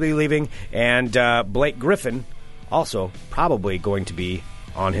reportedly leaving, and Blake Griffin also probably going to be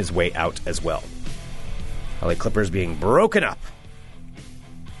on his way out as well. LA Clippers being broken up.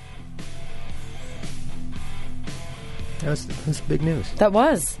 That was big news. That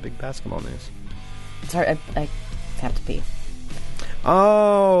was. Big basketball news. Sorry, I have to pee.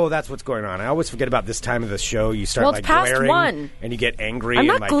 Oh, that's what's going on. I always forget about this time of the show. You start it's past glaring, 1. and you get angry. I'm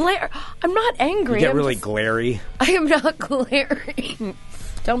and not I'm not angry. You get really glary. I am not glaring.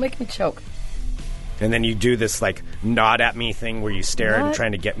 Don't make me choke. And then you do this nod at me thing where you stare and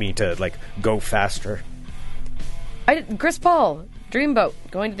trying to get me to go faster. Chris Paul, Dreamboat,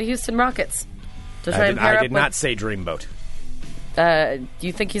 going to the Houston Rockets. I did not say Dreamboat.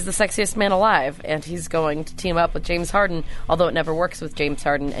 You think he's the sexiest man alive, and he's going to team up with James Harden, although it never works with James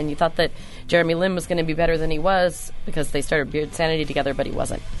Harden, and you thought that Jeremy Lin was going to be better than he was because they started Beard Sanity together, but he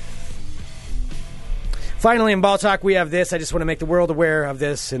wasn't. Finally, in Ball Talk, we have this. I just want to make the world aware of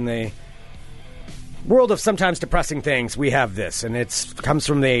this. In the world of sometimes depressing things, we have this, and it comes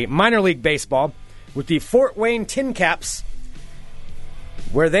from the minor league baseball with the Fort Wayne Tin Caps,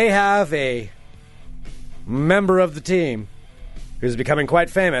 where they have a member of the team who's becoming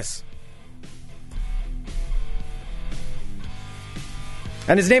quite famous.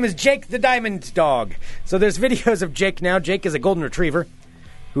 And his name is Jake the Diamond Dog. So there's videos of Jake now. Jake is a golden retriever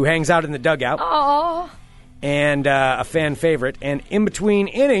who hangs out in the dugout. Aww. And a fan favorite. And in between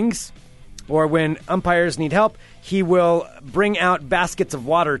innings, or when umpires need help, he will bring out baskets of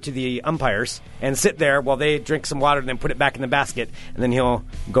water to the umpires and sit there while they drink some water and then put it back in the basket, and then he'll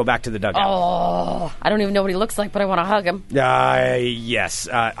go back to the dugout. Oh, I don't even know what he looks like, but I want to hug him. Yes.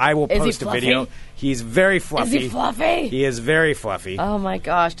 I will post a video. He's very fluffy. Is he fluffy? He is very fluffy. Oh, my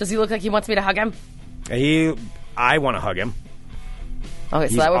gosh. Does he look like he wants me to hug him? I want to hug him. Okay, so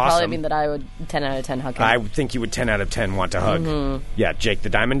He's that would probably awesome. mean that I would 10 out of 10 hug him. I think you would 10 out of 10 want to hug. Mm-hmm. Yeah, Jake the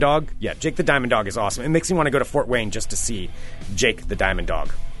Diamond Dog. Yeah, Jake the Diamond Dog is awesome. It makes me want to go to Fort Wayne just to see Jake the Diamond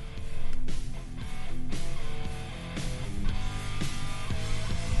Dog.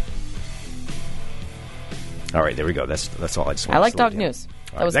 All right, there we go. That's all I just want to say. I like dog news.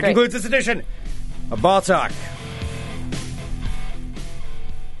 That concludes this edition of Ball Talk.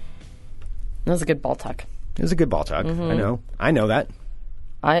 That was a good ball talk. It was a good ball talk. Mm-hmm. I know that.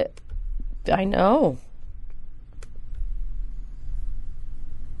 I know.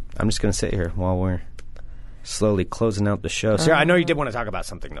 I'm just going to sit here while we're slowly closing out the show. Sarah, I know you did want to talk about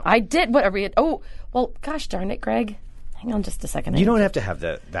something, though. I did. What are we? Oh, well, gosh darn it, Greg. Hang on just a second. You don't have to have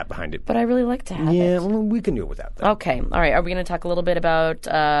that behind it. But I really like to have it. Yeah, well, we can do it without that. Okay. All right. Are we going to talk a little bit about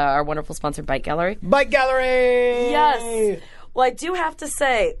our wonderful sponsor, Bike Gallery? Bike Gallery! Yes. Well, I do have to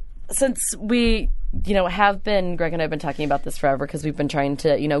say, since we, have been, Greg and I have been talking about this forever because we've been trying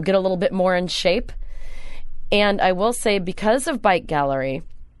to, get a little bit more in shape. And I will say, because of Bike Gallery,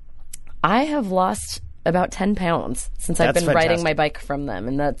 I have lost about 10 pounds since I've been riding my bike from them,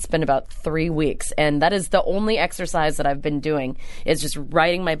 and that's been about 3 weeks. And that is the only exercise that I've been doing is just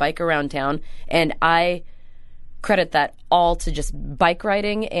riding my bike around town. And I credit that all to just bike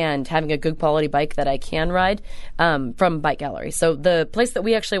riding and having a good quality bike that I can ride from Bike Gallery. So the place that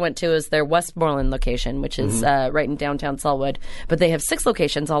we actually went to is their Westmoreland location, which is right in downtown Selwood. But they have 6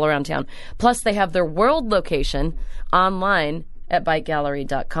 locations all around town. Plus, they have their world location online at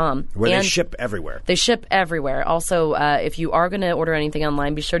bikegallery.com. Where they ship everywhere. They ship everywhere. Also, if you are going to order anything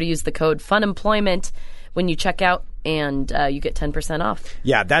online, be sure to use the code FUNEMPLOYMENT when you check out, and you get 10% off.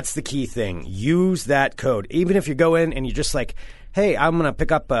 Yeah, that's the key thing. Use that code. Even if you go in and you're just like, hey, I'm going to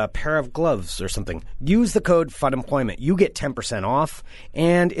pick up a pair of gloves or something. Use the code FUNEMPLOYMENT. You get 10% off,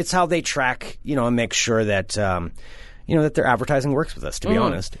 and it's how they track, and make sure that, that their advertising works with us, to be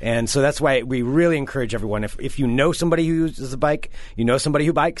honest. And so that's why we really encourage everyone, if you know somebody who uses a bike, you know somebody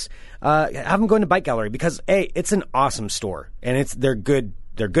who bikes, have them go into Bike Gallery because, A, it's an awesome store, and they're good.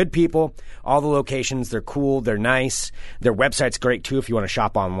 They're good people. All the locations, they're cool. They're nice. Their website's great, too, if you want to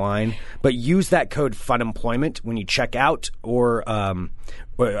shop online. But use that code FUNEMPLOYMENT when you check out or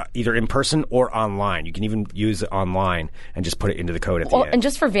either in person or online. You can even use it online and just put it into the code at the end. And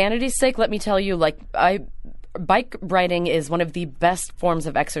just for vanity's sake, let me tell you, bike riding is one of the best forms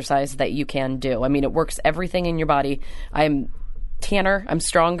of exercise that you can do. I mean, it works everything in your body. I'm tanner, I'm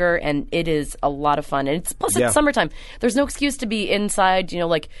stronger, and it is a lot of fun. And it's summertime. There's no excuse to be inside,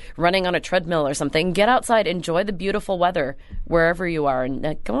 running on a treadmill or something. Get outside, enjoy the beautiful weather wherever you are,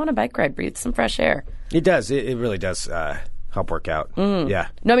 and go on a bike ride, breathe some fresh air. It does. It really does help work out. Yeah.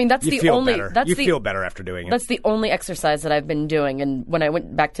 No, I mean, that's you the feel only. Better. That's you the, feel better after doing it. That's the only exercise that I've been doing. And when I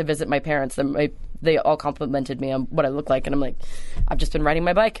went back to visit my parents, they all complimented me on what I look like, and I'm like, I've just been riding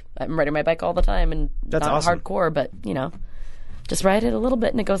my bike. I'm riding my bike all the time, and that's not awesome. Hardcore, but just ride it a little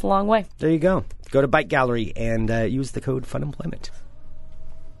bit, and it goes a long way. There you go. Go to Bike Gallery and use the code FUNEMPLOYMENT.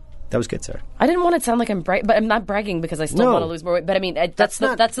 That was good, sir. I didn't want to sound like I'm but I'm not bragging because I still want to lose more weight. But I mean, that's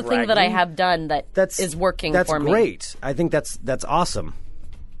the thing that I have done that is working for me. That's great. I think that's awesome.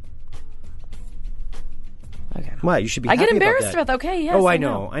 Okay. Why? You should be. I happy get embarrassed about that. Okay. Yes. Oh, I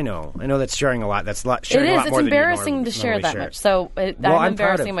know. That's sharing a lot. That's sharing a lot more than you embarrassing to share that much. So I'm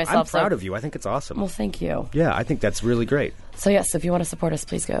embarrassing myself. I'm proud of you. I think it's awesome. Well, thank you. Yeah, I think that's really great. So yes, if you want to support us,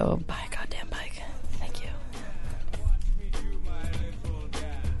 please go buy a goddamn bike. Thank you.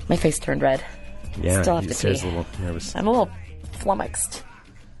 My face turned red. Yeah, Still have to pee. A little nervous. I'm a little flummoxed.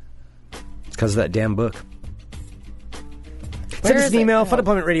 It's because of that damn book. Where Send us an email, it?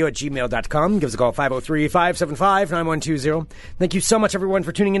 funemploymentradio@gmail.com. Give us a call, 503-575-9120. Thank you so much, everyone,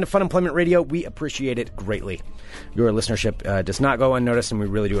 for tuning into Fun Employment Radio. We appreciate it greatly. Your listenership does not go unnoticed, and we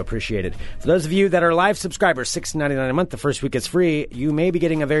really do appreciate it. For those of you that are live subscribers, $6.99 a month, the first week is free. You may be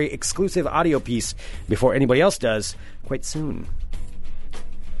getting a very exclusive audio piece before anybody else does quite soon.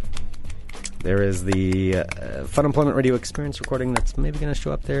 There is the Fun Employment Radio Experience recording that's maybe going to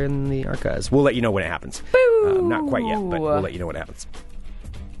show up there in the archives. We'll let you know when it happens. Not quite yet, but we'll let you know when it happens.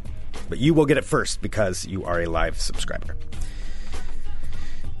 But you will get it first because you are a live subscriber.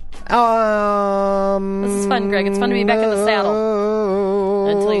 This is fun, Greg. It's fun to be back in the saddle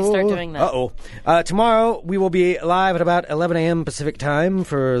until you start doing that. Tomorrow we will be live at about 11 a.m. Pacific time.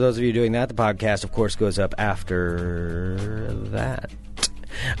 For those of you doing that, the podcast, of course, goes up after that.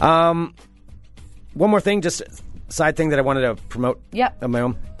 One more thing, just a side thing that I wanted to promote on my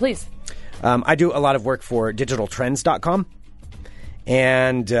own. Please. I do a lot of work for digitaltrends.com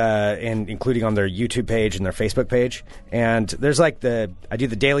and including on their YouTube page and their Facebook page. And there's I do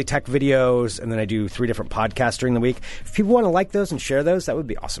the daily tech videos, and then I do 3 different podcasts during the week. If people want to like those and share those, that would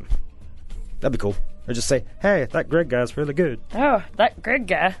be awesome. That'd be cool. Or just say, hey, that Greg guy's really good. Oh, that Greg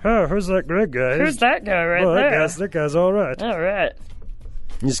guy. Oh, who's that Greg guy? Who's that guy there? That guy's all right. All right.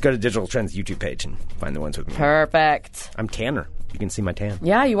 You just go to Digital Trends YouTube page and find the ones with me. Perfect. I'm Tanner. You can see my tan.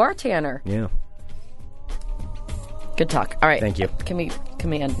 Yeah, you are Tanner. Yeah. Good talk. All right. Thank you. Can we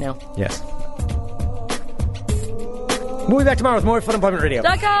end now? Yes. We'll be back tomorrow with more Fun Employment Radio.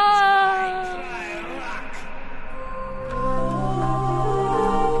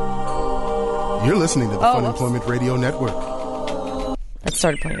 You're listening to the Fun Employment Radio Network. That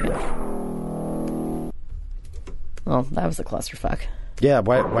started playing it. Well, that was a clusterfuck. Yeah,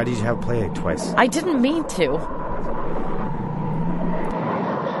 why did you have it play it twice? I didn't mean to.